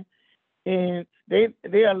innocent, and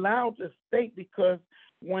they allowed the state, because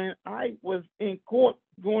when I was in court,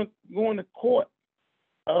 going to court,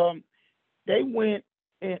 they went,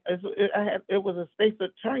 and it was a state's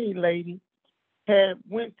attorney lady had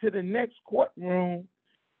went to the next courtroom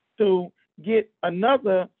to get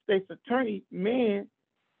another state's attorney man,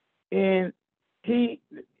 and he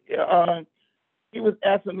was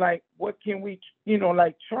asking, like, what can we,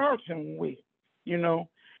 charge him with,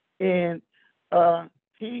 and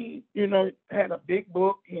he, had a big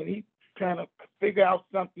book, and he trying to figure out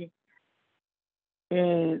something,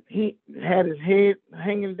 and he had his head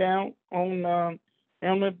hanging down on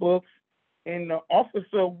the books, and the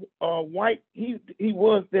officer, White, he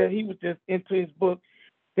was there. He was just into his book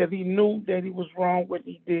because he knew that he was wrong what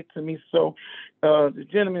he did to me. So the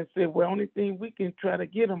gentleman said, well, only thing we can try to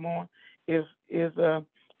get him on is his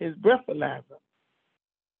breathalyzer.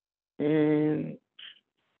 And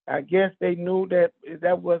I guess they knew that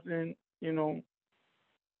wasn't, it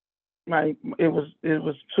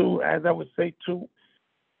was too, as I would say, too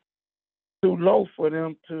low for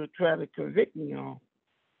them to try to convict me on.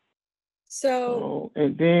 So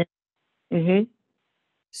and then,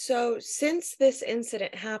 So since this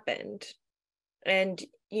incident happened, and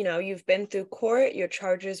you've been through court, your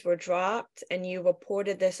charges were dropped, and you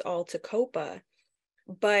reported this all to COPA,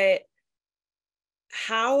 but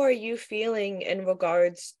how are you feeling in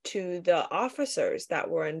regards to the officers that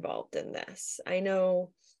were involved in this? I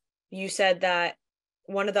know you said that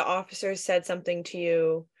one of the officers said something to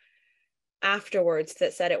you afterwards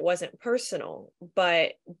that said it wasn't personal,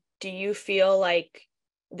 but do you feel like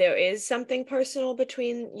there is something personal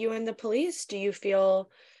between you and the police? Do you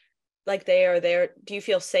feel like they are there? Do you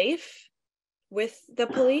feel safe with the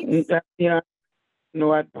police?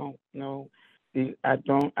 No, I don't. No, I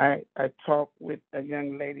don't. I talked with a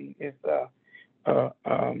young lady. It's Dana.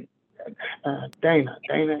 Dana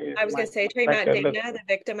is. I was going to say, talking about Dana, the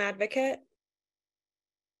victim advocate.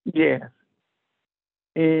 Yes.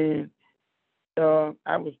 And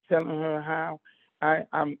I was telling her how I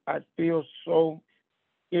feel so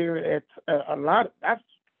scared at a lot.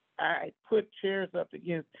 I put chairs up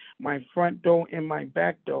against my front door and my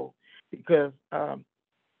back door because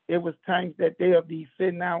it was times that they'll be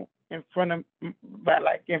sitting out in front of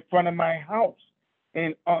in front of my house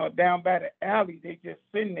and down by the alley. They just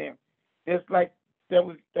sitting there, just like that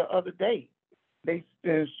was the other day. They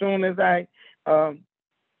as soon as I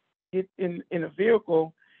get in a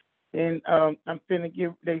vehicle and I'm finna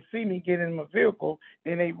give, they see me get in my vehicle,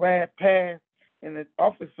 then they ride past, and the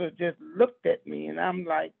officer just looked at me, and I'm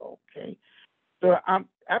like, okay. So I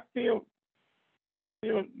feel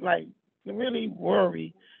like really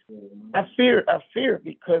worried. I fear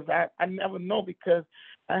because I never know, because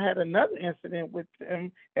I had another incident with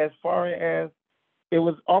them as far as it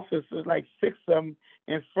was officers, like 6 of them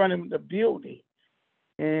in front of the building.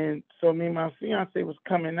 And so me and my fiance was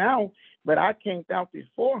coming out, but I came out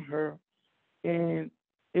before her, and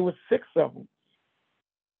it was 6 of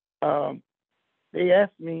them. They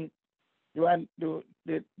asked me, do I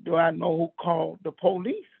know who called the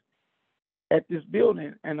police at this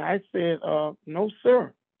building? And I said, no,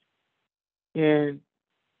 sir. And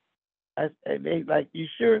they like, you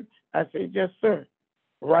sure? I said, yes, sir.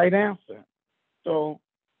 Right answer. So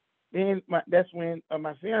then that's when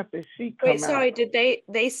my fiance, she come Wait, sorry, out. did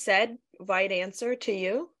they said right answer to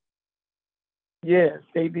you? Yes,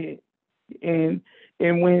 they did. And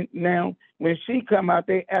when she come out,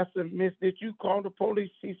 they asked her, Miss, did you call the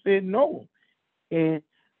police? She said no. And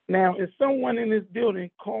now if someone in this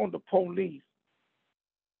building called the police,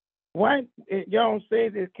 why y'all say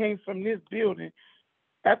that it came from this building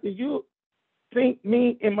after you think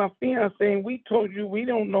me and my fiance and we told you we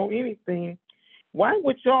don't know anything? Why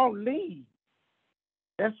would y'all leave?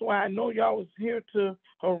 That's why I know y'all was here to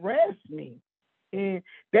harass me. And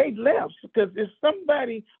they left because if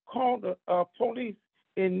somebody called the police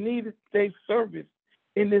and needed their service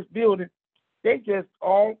in this building, they just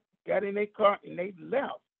all got in their car and they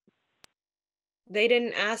left. They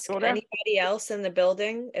didn't ask So anybody else in the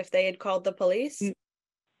building if they had called the police?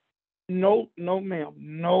 No, ma'am.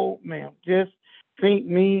 No, ma'am. Just think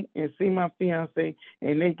me and see my fiance,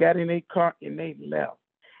 and they got in their car and they left.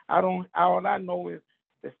 All I know is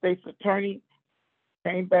the state's attorney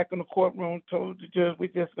came back in the courtroom, told the judge, we're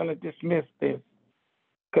just going to dismiss this.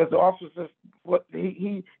 Because the officers,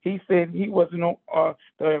 he said he wasn't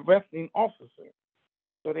the arresting officer.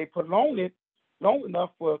 So they prolonged it long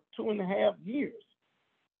enough for 2.5 years.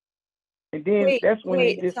 And then that's when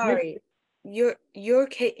they dismissed sorry. it. Your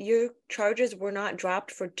charges were not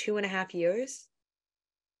dropped for 2.5 years?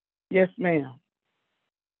 Yes, ma'am.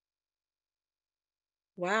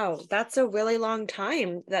 Wow, that's a really long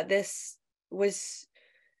time that this was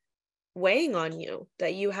weighing on you,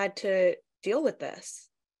 that you had to deal with this.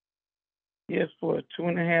 Yes, for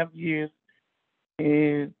 2.5 years.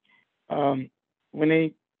 And when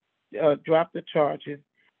they dropped the charges,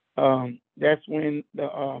 that's when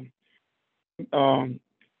the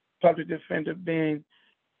public defender Ben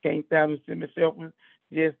came down and said, Ms. Elton,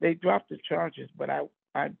 yes, they dropped the charges, but I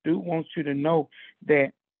do want you to know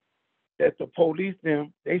that the police,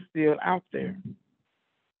 they still out there.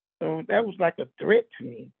 So that was like a threat to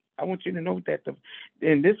me. I want you to know that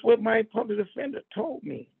and this is what my public defender told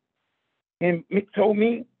me. And told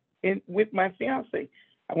me with my fiance,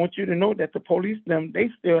 I want you to know that the police, they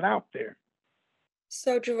still out there.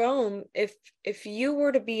 So Jerome, if you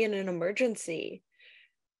were to be in an emergency,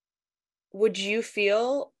 would you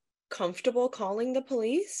feel comfortable calling the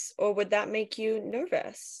police, or would that make you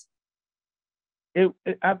nervous? I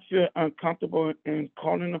feel uncomfortable in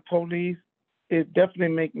calling the police. It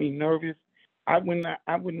definitely make me nervous. I would not.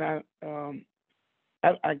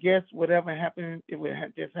 I guess whatever happened, it would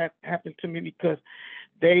just happen to me because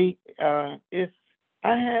I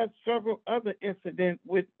had several other incidents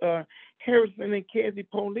with Harrison and Kedzie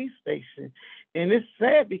police station, and it's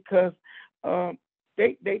sad because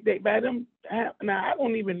they by them. Now I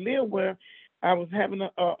don't even live where I was having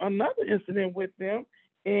another incident with them,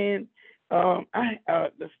 and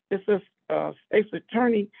it's a state's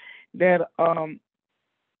attorney that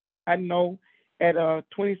I know at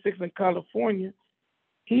 26 in California.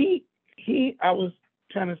 I was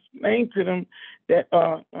trying to explain to them that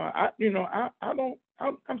I'm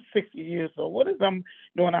 60 years old. What is I'm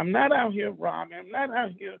doing? I'm not out here robbing. I'm not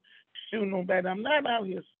out here shooting nobody. I'm not out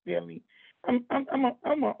here stealing. I'm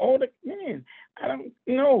an older man. I don't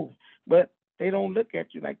know, but they don't look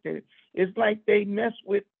at you like that. It's like they mess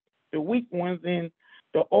with the weak ones and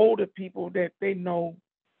the older people that they know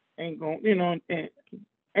ain't gonna,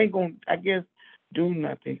 ain't gonna, I guess, do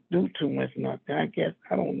too much nothing. I guess,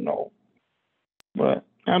 I don't know. But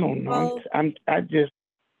I don't know. Well, I just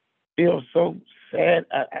feel so sad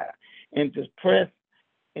and depressed,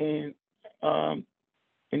 and um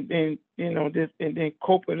and then this, and then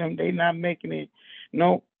COPA them, they not making it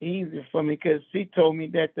no easier for me, because she told me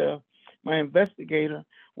that my investigator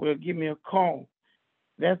will give me a call.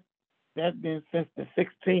 That's been since the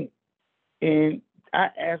 16th, and I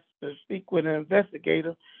asked to speak with an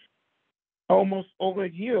investigator almost over a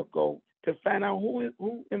year ago to find out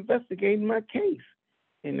who investigated my case,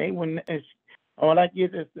 and they wouldn't. All I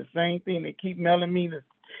get is the same thing. They keep mailing me the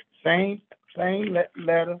same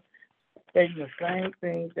letter stating the same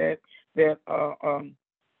thing, that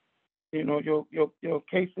your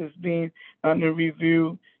case is being under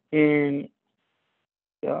review, and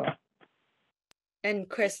uh, and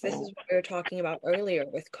Chris, this is what we were talking about earlier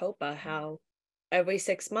with COPA, how every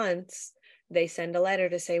 6 months they send a letter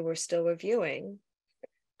to say we're still reviewing.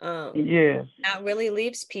 yes, That really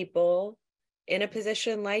leaves people in a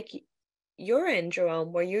position like you're in,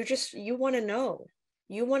 Jerome, where you want to know.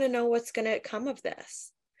 You want to know what's going to come of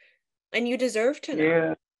this. And you deserve to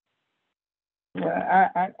know. yeah.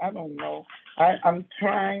 I don't know. I'm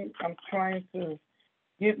trying to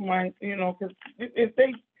get my, because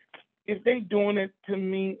if they doing it to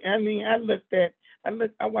me, I mean, I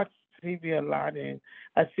watch TV a lot, and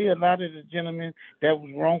I see a lot of the gentlemen that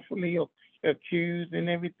was wrongfully accused and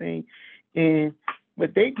everything,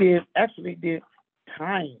 but they actually did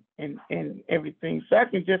time and everything. So I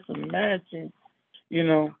can just imagine,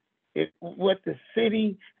 what the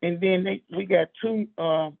city, and then we got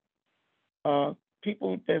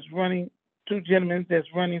people that's running, two gentlemen that's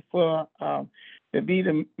running for to be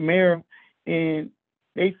the mayor, and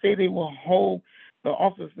they say they will hold the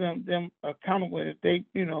office them accountable if they,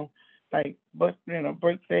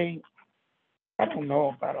 break they. I don't know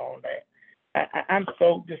about all that. I'm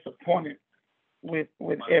so disappointed with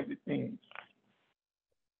everything.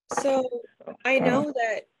 So I know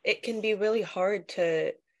that it can be really hard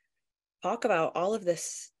to talk about all of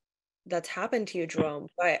this that's happened to you, Jerome,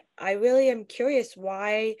 but I really am curious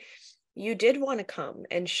why you did want to come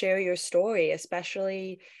and share your story,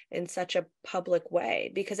 especially in such a public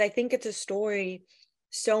way, because I think it's a story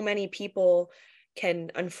so many people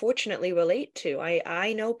can unfortunately relate to.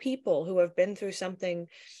 I know people who have been through something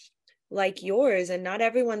like yours, and not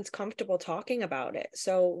everyone's comfortable talking about it.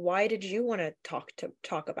 So why did you want to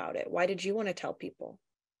talk about it? Why did you want to tell people?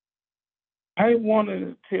 I wanted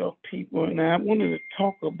to tell people, and I wanted to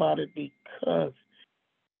talk about it because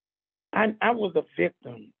I was a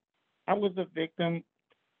victim. I was a victim,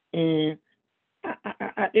 and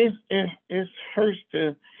it hurts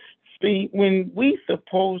to see when we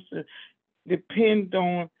supposed to depend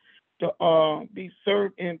on the be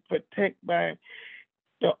served and protected by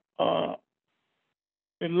the uh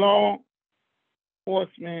the law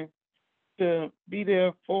enforcement to be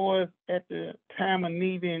there for us at the time of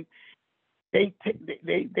need, and they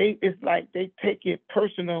it's like they take it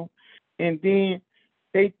personal, and then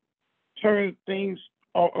they turn things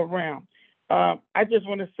all around. I just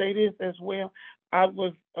want to say this as well. I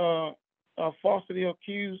was falsely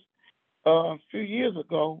accused a few years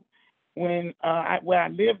ago when where I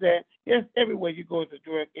lived at. Yes, everywhere you go is a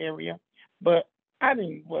drug area, but I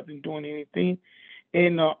wasn't doing anything.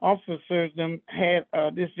 And officers them had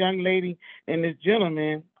this young lady and this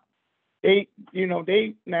gentleman.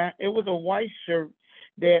 Now it was a white shirt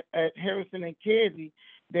that at Harrison and Kedzie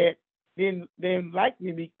that didn't like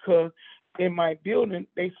me because in my building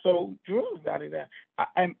they sold drugs out of that.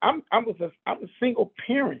 I'm a single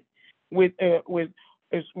parent with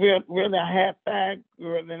it's really a half bag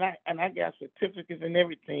girl, and I got certificates and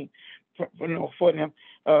everything for them.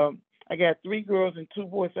 I got 3 girls and 2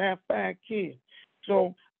 boys, so I have 5 kids.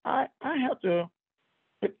 So I have to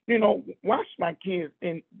watch my kids,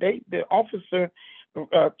 and the officer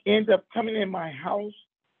ends up coming in my house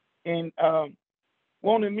and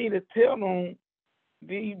wanted me to tell on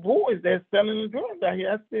the boys that's selling the drugs out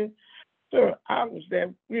here. I said, sir, I was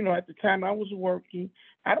there, at the time I was working.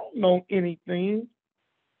 I don't know anything.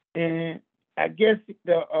 And I guess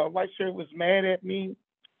the white shirt was mad at me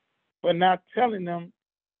for not telling them.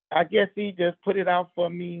 I guess he just put it out for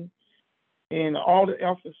me, and all the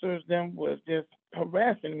officers them was just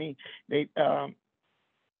harassing me. They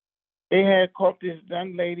had caught this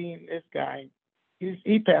young lady and this guy.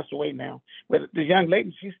 He passed away now, but the young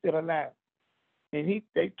lady, she's still alive. And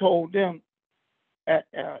they told them,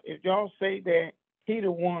 if y'all say that he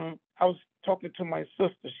the one, I was talking to my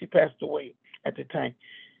sister, she passed away at the time,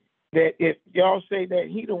 that if y'all say that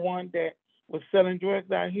he the one that was selling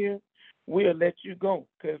drugs out here, we'll let you go.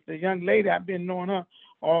 Because the young lady, I've been knowing her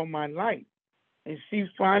all my life. And she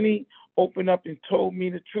finally opened up and told me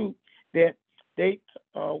the truth that they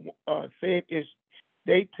said is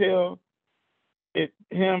they tell it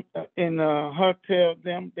him and her tell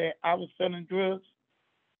them that I was selling drugs,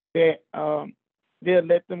 that they'll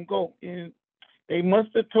let them go. And they must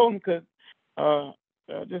have told him because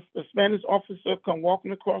this the Spanish officer come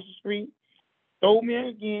walking across the street, throw me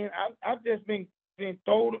again. I've just been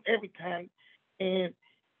thrown every time, and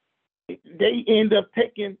they end up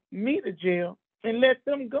taking me to jail and let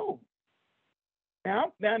them go.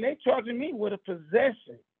 Now they charging me with a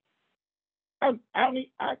possession. That's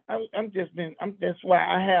why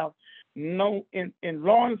I have no in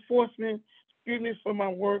law enforcement. Excuse me for my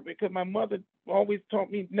word, because my mother always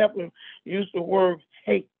taught me never use the word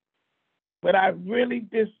hate, but I really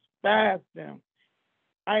despise them.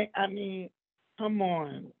 I mean, come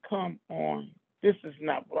on, this is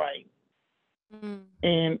not right.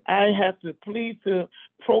 And I have to plead to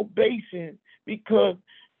probation, because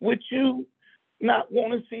with you not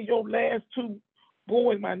want to see your last two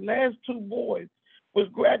boys, my last two boys was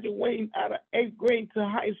graduating out of 8th grade to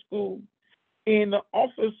high school, and the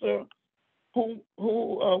officer who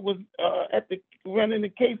was at the running the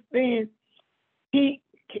case then, he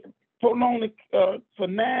prolonged it for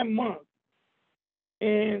 9 months,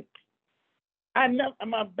 and I never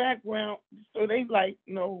my background, so they like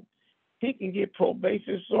no. He can get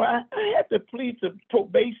probation. So I had to plead to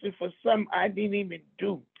probation for something I didn't even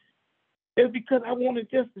do. It's because I wanted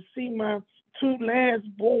just to see my two last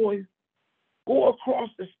boys go across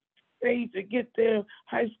the stage to get their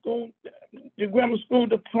high school, the grammar school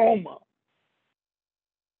diploma.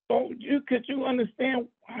 So could you understand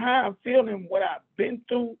how I feel and what I've been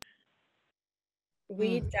through?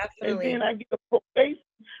 We definitely. And then I get a probation.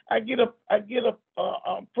 I get a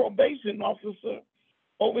probation officer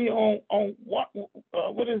over here on what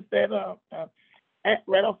is that?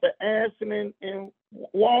 Right off the Ashland and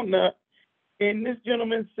Walnut, and this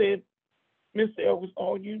gentleman said, "Mr. Elvis,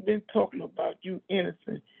 all you've been talking about, you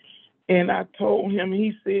innocent." And I told him.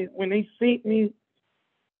 He said, when they see me,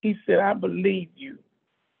 he said, "I believe you.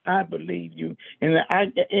 I believe you." And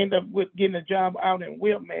I end up with getting a job out in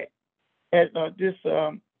Wilmette at this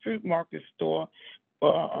fruit market store,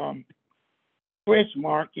 fresh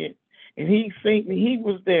market. And he seen me. He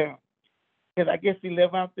was there, because I guess he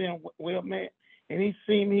lived out there in Wilmette. And he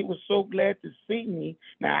seen me. He was so glad to see me.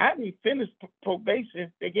 Now, I didn't finish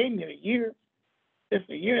probation. They gave me a year, just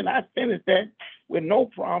a year, and I finished that with no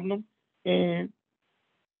problem. And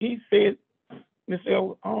he said, "Mr.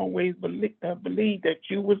 Elwood, I always believe that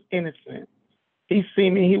you was innocent." He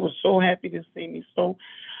seen me. He was so happy to see me. So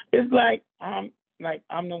it's like I'm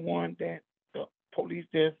the one that the police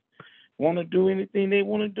just want to do anything they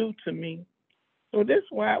want to do to me. So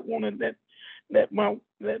that's why I want to let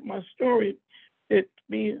my story it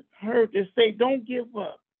be heard, to say, don't give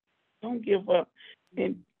up. Don't give up.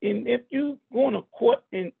 And if you go to court,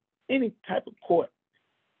 in any type of court,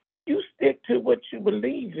 you stick to what you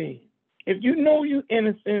believe in. If you know you're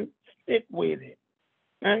innocent, stick with it.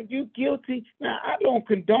 Now, if you're guilty, now I don't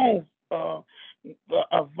condone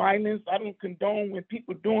violence. I don't condone when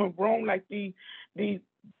people doing wrong, like these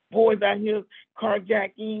boys out here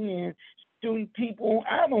carjacking and shooting people.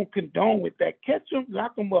 I don't condone with that. Catch them,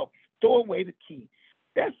 lock them up, throw away the key.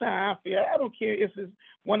 That's how I feel. I don't care if it's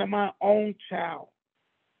one of my own child.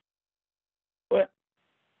 But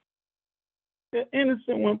the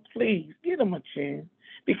innocent one, please give them a chance,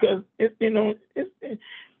 because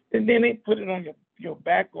and then they put it on your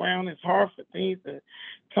background. It's hard for things to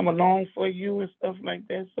come along for you and stuff like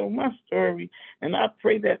that. So my story, and I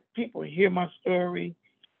pray that people hear my story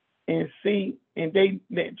and see, and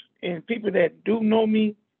and people that do know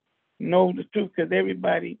me know the truth, because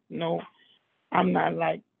everybody know I'm not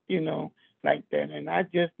like that, and I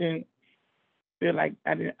just didn't feel like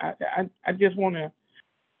I just want to.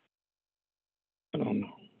 I don't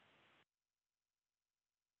know.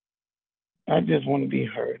 I just want to be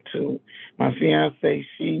heard too. My fiance,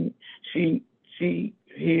 she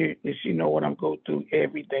here, and she know what I'm going through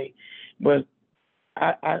every day, but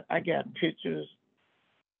I got pictures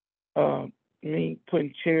of me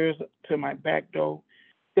putting chairs to my back door,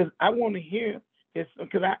 because I want to hear this,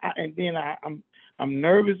 because I'm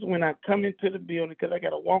nervous when I come into the building, because I got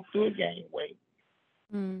to walk through a gangway.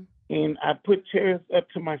 And I put chairs up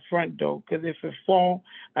to my front door, because if it fall,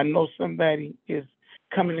 I know somebody is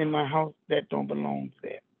coming in my house that don't belong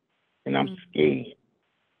there, and I'm scared.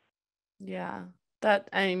 Yeah, that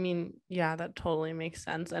totally makes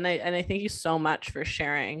sense. And I thank you so much for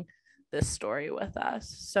sharing this story with us.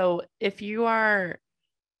 So if you are,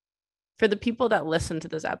 for the people that listen to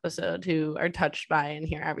this episode who are touched by and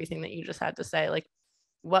hear everything that you just had to say, like,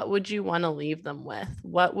 what would you want to leave them with?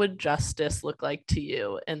 What would justice look like to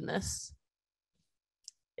you in this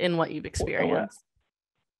in what you've experienced?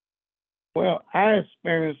 Well, I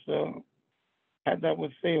experienced, as I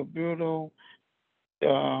would say, a brutal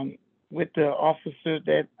with the officer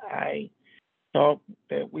that I thought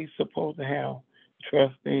that we supposed to have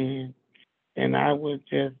trust in, and I would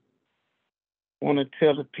just want to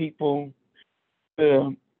tell the people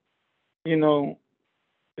to, you know,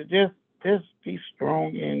 to just be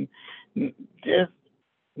strong and just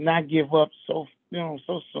not give up so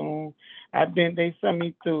so soon. They sent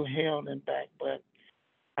me through hell and back, but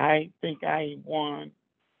I think I won,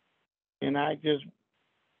 and I just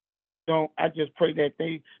pray that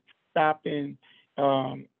they stop and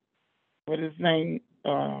what his name,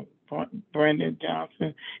 Brandon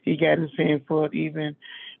Johnson. He got his hand for it. Even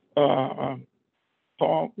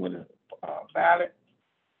Paul with Ballot,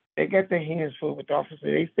 they got their hands full with the officer.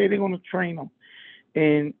 They say they're going to train them,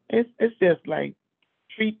 and it's just like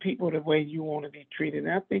treat people the way you want to be treated.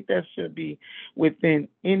 And I think that should be within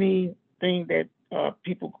anything that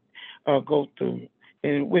people go through,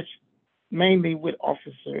 and which mainly with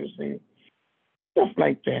officers and stuff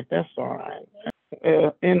like that. That's all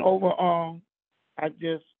right. And overall, I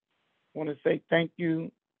just want to say thank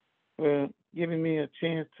you for giving me a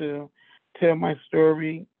chance to tell my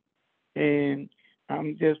story, and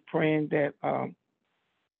I'm just praying that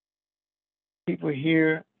people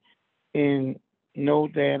hear and know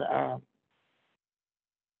that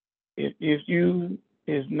if you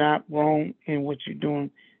is not wrong in what you're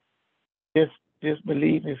doing, just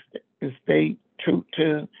believe and stay true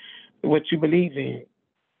to what you believe in.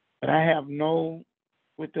 But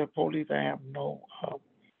with the police, I have no,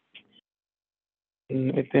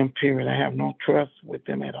 with them, period. I have no trust with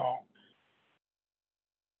them at all.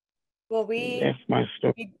 Well, that's my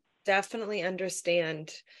story. We definitely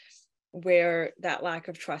understand where that lack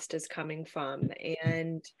of trust is coming from.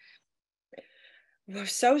 And we're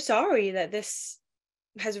so sorry that this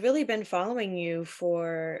has really been following you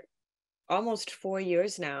for almost 4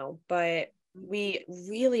 years now, but we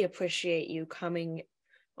really appreciate you coming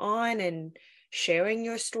on and sharing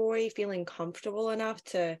your story, feeling comfortable enough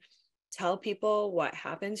to tell people what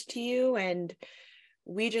happens to you. And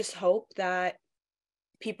we just hope that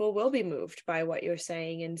people will be moved by what you're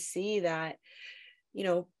saying and see that,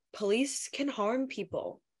 police can harm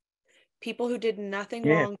people who did nothing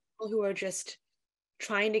wrong, people who are just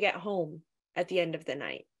trying to get home at the end of the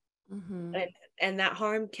night. Mm-hmm. And that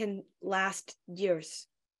harm can last years.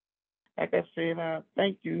 Like I said,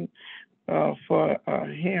 thank you for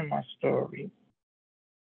hearing my story.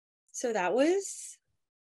 So that was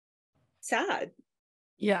sad.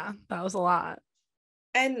 Yeah, that was a lot.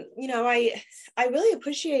 And, I really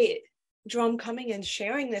appreciate Jerome coming and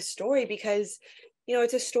sharing this story because,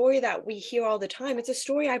 it's a story that we hear all the time. It's a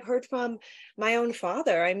story I've heard from my own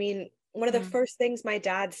father. I mean, one of the first things my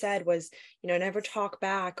dad said was, never talk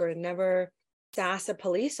back or never sass a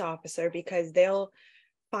police officer because they'll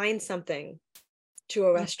find something to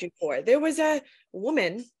arrest you for. There was a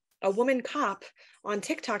woman cop on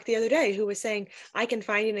TikTok the other day who was saying, I can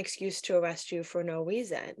find an excuse to arrest you for no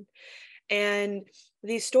reason. And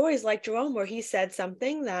these stories like Jerome, where he said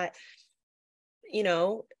something that,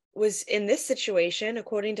 was in this situation,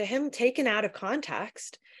 according to him, taken out of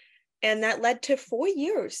context. And that led to 4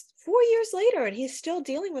 years later, and he's still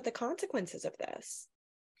dealing with the consequences of this.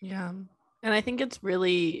 Yeah. And I think it's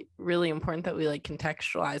really, really important that we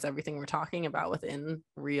contextualize everything we're talking about within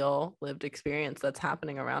real lived experience that's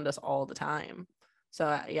happening around us all the time.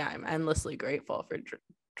 So yeah, I'm endlessly grateful for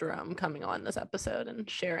Jerome coming on this episode and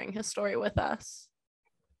sharing his story with us.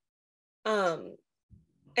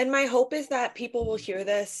 And my hope is that people will hear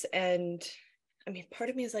this, and part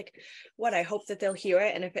of me is like, I hope that they'll hear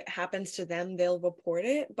it, and if it happens to them, they'll report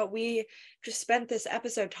it. But we just spent this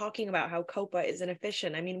episode talking about how COPA is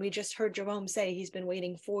inefficient. We just heard Jerome say he's been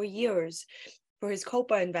waiting 4 years for his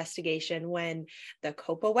COPA investigation when the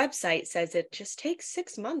COPA website says it just takes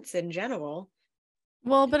 6 months in general.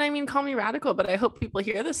 Well, but call me radical, but I hope people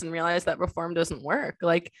hear this and realize that reform doesn't work.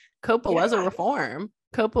 COPA was a reform.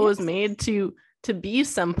 COPA was made to be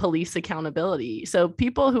some police accountability. So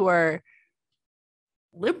people who are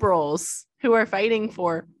liberals who are fighting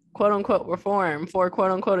for quote unquote reform, for quote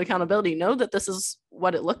unquote accountability, know that this is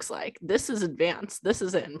what it looks like. This is advanced. This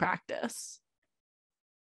is it in practice.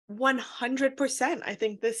 100%. I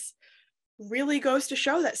think this really goes to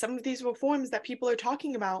show that some of these reforms that people are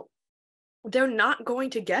talking about, they're not going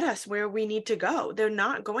to get us where we need to go. They're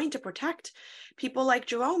not going to protect people like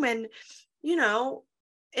Jerome. And,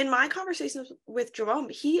 in my conversations with Jerome,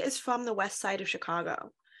 he is from the west side of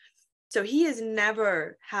Chicago. So he has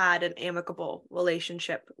never had an amicable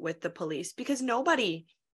relationship with the police because nobody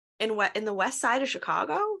in the west side of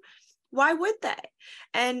Chicago Why would they?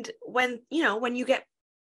 And when you get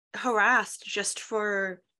harassed just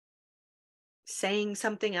for saying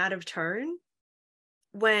something out of turn,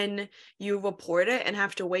 when you report it and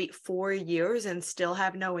have to wait 4 years and still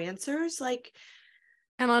have no answers, like,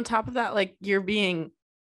 and on top of that, like, you're being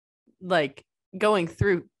like going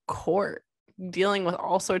through court, dealing with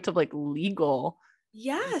all sorts of like legal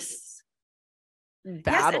yes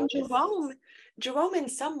battles. And Jerome in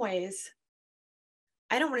some ways,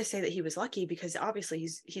 I don't want to say that he was lucky, because obviously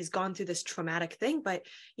he's gone through this traumatic thing, but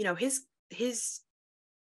his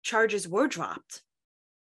charges were dropped.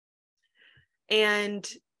 And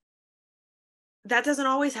that doesn't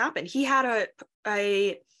always happen. He had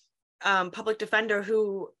a public defender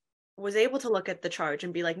who was able to look at the charge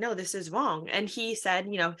and be like, no, this is wrong. And he said,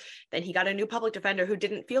 then he got a new public defender who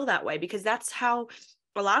didn't feel that way, because that's how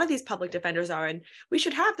a lot of these public defenders are. And we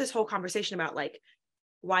should have this whole conversation about like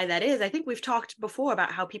why that is. I think we've talked before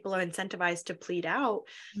about how people are incentivized to plead out.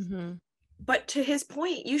 Mm-hmm. But to his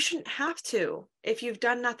point, you shouldn't have to if you've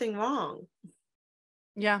done nothing wrong.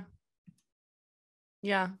 Yeah.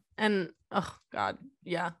 And oh God,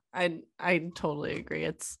 yeah, I totally agree.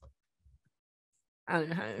 I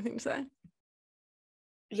don't have anything to say.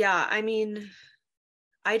 Yeah, I mean,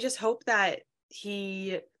 I just hope that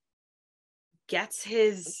he gets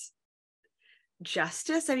his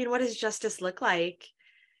justice. I mean, what does justice look like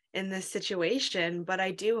in this situation? But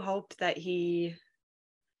I do hope that he,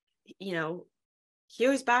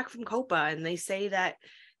 hears back from COPA and they say that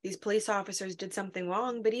these police officers did something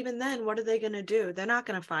wrong. But even then, what are they going to do? They're not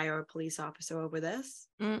going to fire a police officer over this.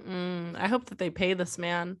 I hope that they pay this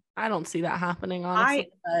man. I don't see that happening, honestly.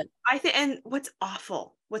 I think, and what's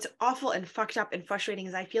awful and fucked up and frustrating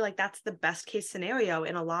is I feel like that's the best case scenario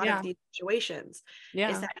in a lot of these situations,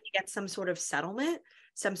 is that he gets some sort of settlement,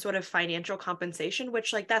 some sort of financial compensation,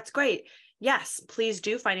 which, like, that's great. Yes, please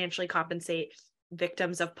do financially compensate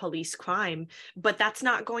victims of police crime, but that's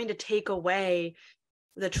not going to take away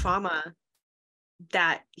the trauma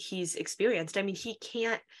that he's experienced. I mean, he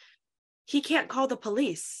can't call the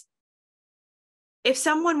police. If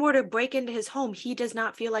someone were to break into his home, he does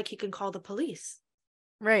not feel like he can call the police.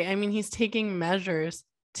 Right. I mean, he's taking measures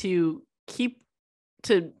to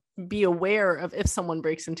be aware of if someone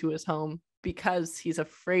breaks into his home, because he's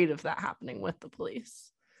afraid of that happening with the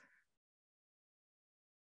police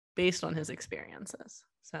based on his experiences.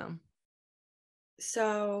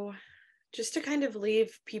 So just to kind of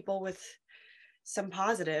leave people with some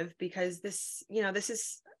positive, because this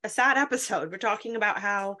is a sad episode. We're talking about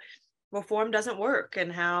how reform doesn't work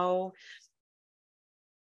and how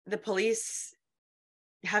the police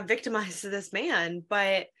have victimized this man.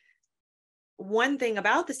 But one thing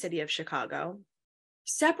about the city of Chicago,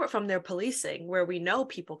 separate from their policing, where we know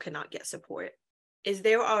people cannot get support, is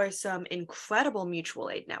there are some incredible mutual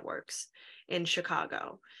aid networks in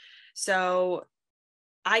Chicago. So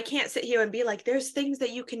I can't sit here and be like, there's things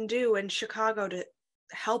that you can do in Chicago to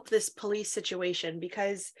help this police situation,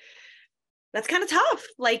 because that's kind of tough.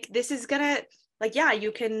 Like, this is gonna, like, yeah,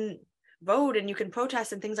 you can vote and you can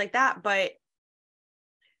protest and things like that, but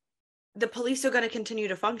the police are going to continue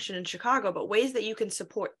to function in Chicago. But ways that you can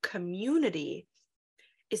support community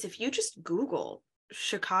is if you just Google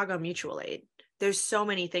Chicago mutual aid. There's so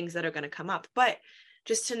many things that are going to come up. But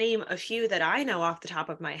just to name a few that I know off the top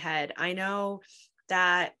of my head, I know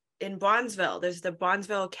that in Bronzeville, there's the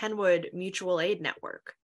Bronzeville-Kenwood Mutual Aid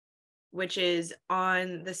Network, which is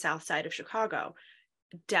on the south side of Chicago.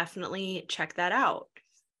 Definitely check that out.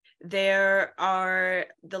 There's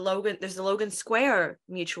the Logan Square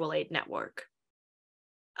Mutual Aid Network.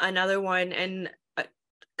 Another one in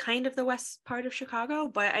kind of the west part of Chicago,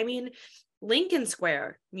 but I mean, Lincoln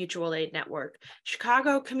Square Mutual Aid Network,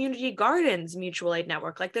 Chicago Community Gardens Mutual Aid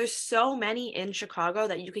Network. Like, there's so many in Chicago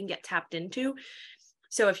that you can get tapped into.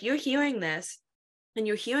 So if you're hearing this and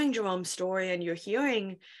you're hearing Jerome's story and you're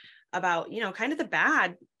hearing about, kind of the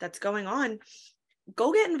bad that's going on,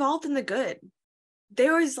 go get involved in the good.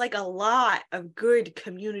 There is like a lot of good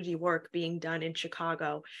community work being done in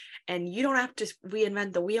Chicago, and you don't have to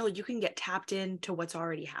reinvent the wheel. You can get tapped into what's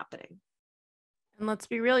already happening. And let's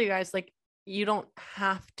be real, you guys, like, you don't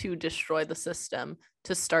have to destroy the system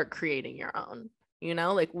to start creating your own.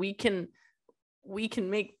 Like, we can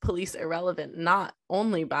make police irrelevant, not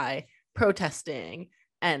only by protesting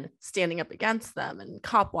and standing up against them and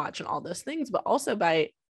cop watch and all those things, but also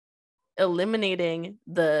by eliminating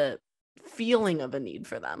the feeling of a need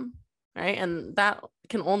for them, right? And that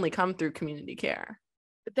can only come through community care.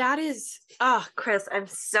 That is, Chris, I'm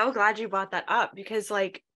so glad you brought that up, because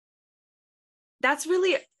like, that's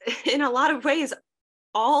really, in a lot of ways,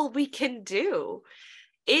 all we can do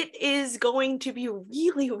it is going to be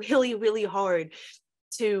really, really, really hard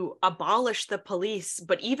to abolish the police,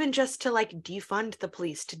 but even just to like defund the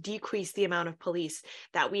police, to decrease the amount of police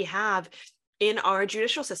that we have in our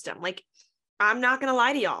judicial system. Like, I'm not going to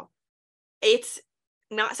lie to y'all. It's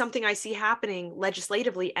not something I see happening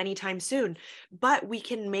legislatively anytime soon, but we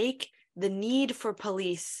can make the need for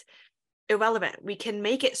police irrelevant. We can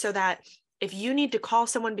make it so that if you need to call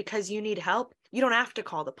someone because you need help, you don't have to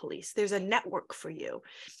call the police. There's a network for you.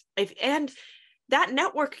 And that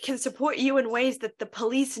network can support you in ways that the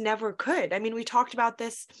police never could. I mean, we talked about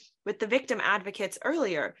this with the victim advocates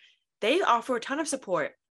earlier. They offer a ton of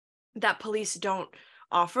support that police don't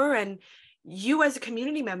offer. And you as a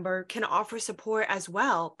community member can offer support as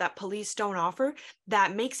well that police don't offer,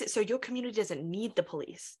 that makes it so your community doesn't need the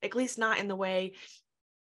police, at least not in the way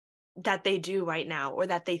that they do right now, or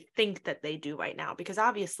that they think that they do right now. Because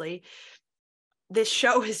obviously this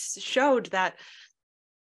show has showed that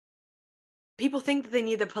people think that they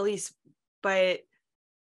need the police, but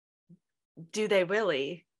do they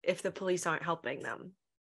really, if the police aren't helping them?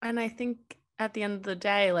 And I think at the end of the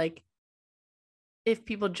day, like, if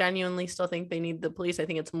people genuinely still think they need the police, I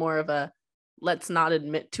think it's more of a, let's not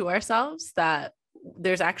admit to ourselves that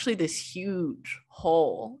there's actually this huge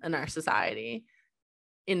hole in our society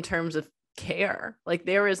in terms of care. Like,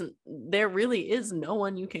 there really is no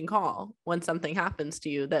one you can call when something happens to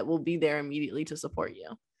you that will be there immediately to support you,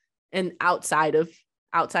 and outside of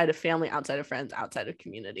family, outside of friends, outside of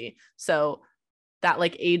community. So that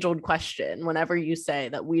like age-old question, whenever you say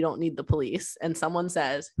that we don't need the police and someone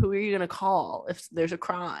says, who are you going to call if there's a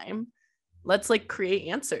crime? Let's like create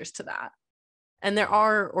answers to that. And there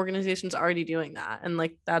are organizations already doing that. And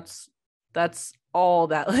like that's all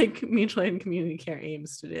that like mutual aid and community care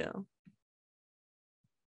aims to do.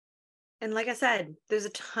 And like I said, there's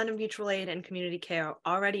a ton of mutual aid and community care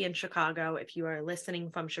already in Chicago, if you are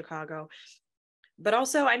listening from Chicago. But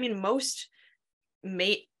also, I mean,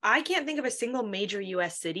 I can't think of a single major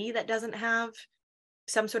US city that doesn't have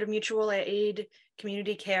some sort of mutual aid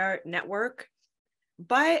community care network.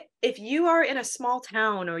 But if you are in a small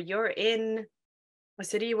town, or you're in a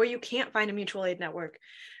city where you can't find a mutual aid network,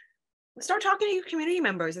 start talking to your community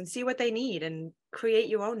members and see what they need and create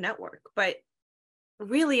your own network. But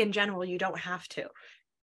really, in general, you don't have to.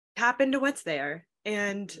 Tap into what's there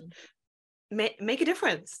and make a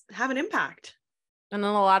difference, have an impact. And in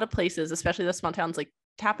a lot of places, especially the small towns, like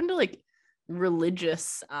tap into like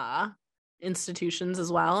religious institutions as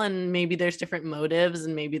well. And maybe there's different motives,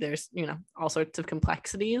 and maybe there's, all sorts of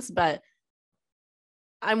complexities, but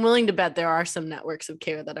I'm willing to bet there are some networks of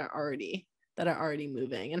care that are already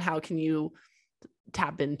moving. And how can you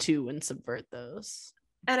tap into and subvert those?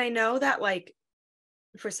 And I know that like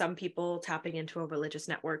for some people, tapping into a religious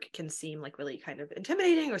network can seem like really kind of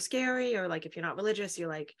intimidating or scary, or like if you're not religious, you're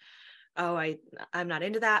like, oh, I'm not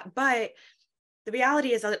into that. But the reality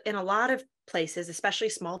is, in a lot of places, especially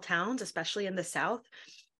small towns, especially in the South,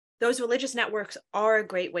 those religious networks are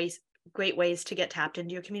great ways to get tapped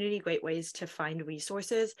into your community, great ways to find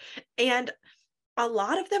resources. And a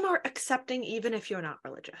lot of them are accepting even if you're not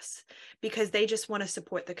religious, because they just want to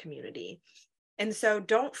support the community. And so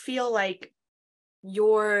don't feel like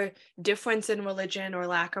your difference in religion or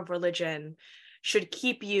lack of religion should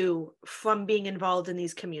keep you from being involved in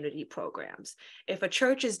these community programs. If a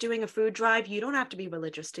church is doing a food drive, you don't have to be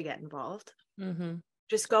religious to get involved. Mm-hmm.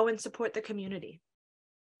 Just go and support the community.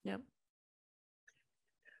 Yep.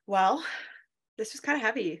 Well, this was kind of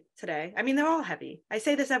heavy today. I mean, they're all heavy. I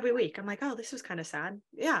say this every week. I'm like, oh, this was kind of sad.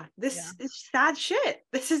 Yeah, this is sad shit.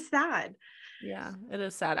 This is sad. Yeah, it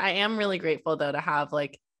is sad. I am really grateful, though, to have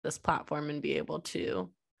like this platform and be able to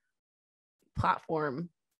platform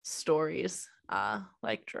stories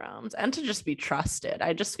like Jerome's, and to just be trusted.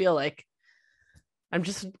 I just feel like I'm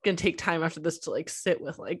just gonna take time after this to like sit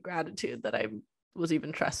with like gratitude that I was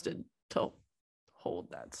even trusted to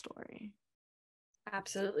hold that story.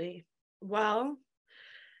 Absolutely. Well,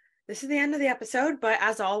 this is the end of the episode, but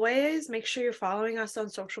as always, make sure you're following us on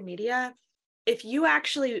social media. If you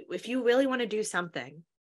really want to do something,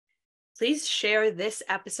 please share this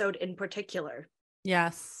episode in particular.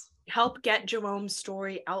 Yes. Help get Jerome's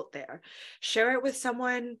story out there. Share it with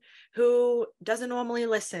someone who doesn't normally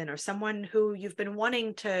listen, or someone who you've been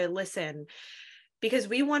wanting to listen, because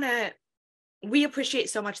we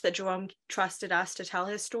appreciate so much that Jerome trusted us to tell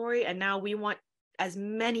his story, and now we want as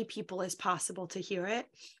many people as possible to hear it.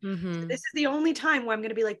 Mm-hmm. So this is the only time where I'm going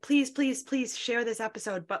to be like, please, please, please share this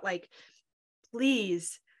episode, but like,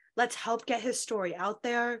 please, let's help get his story out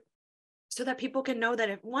there, so that people can know that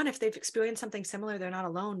if they've experienced something similar, they're not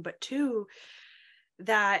alone, but two,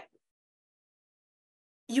 that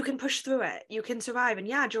you can push through it. You can survive. And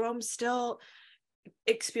yeah, Jerome's still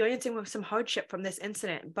experiencing some hardship from this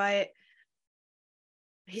incident, but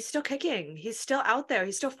he's still kicking. He's still out there.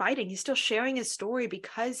 He's still fighting. He's still sharing his story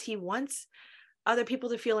because he wants other people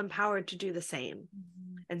to feel empowered to do the same.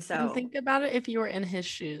 And so, and think about it, if you were in his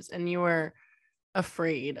shoes and you were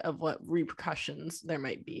afraid of what repercussions there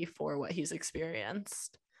might be for what he's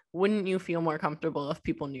experienced, wouldn't you feel more comfortable if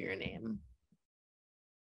people knew your name?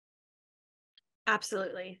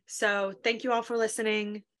 absolutely. So thank you all for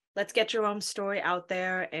listening. Let's get Jerome's story out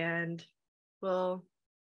there, and we'll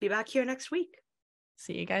be back here next week.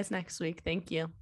 See you guys next week. Thank you.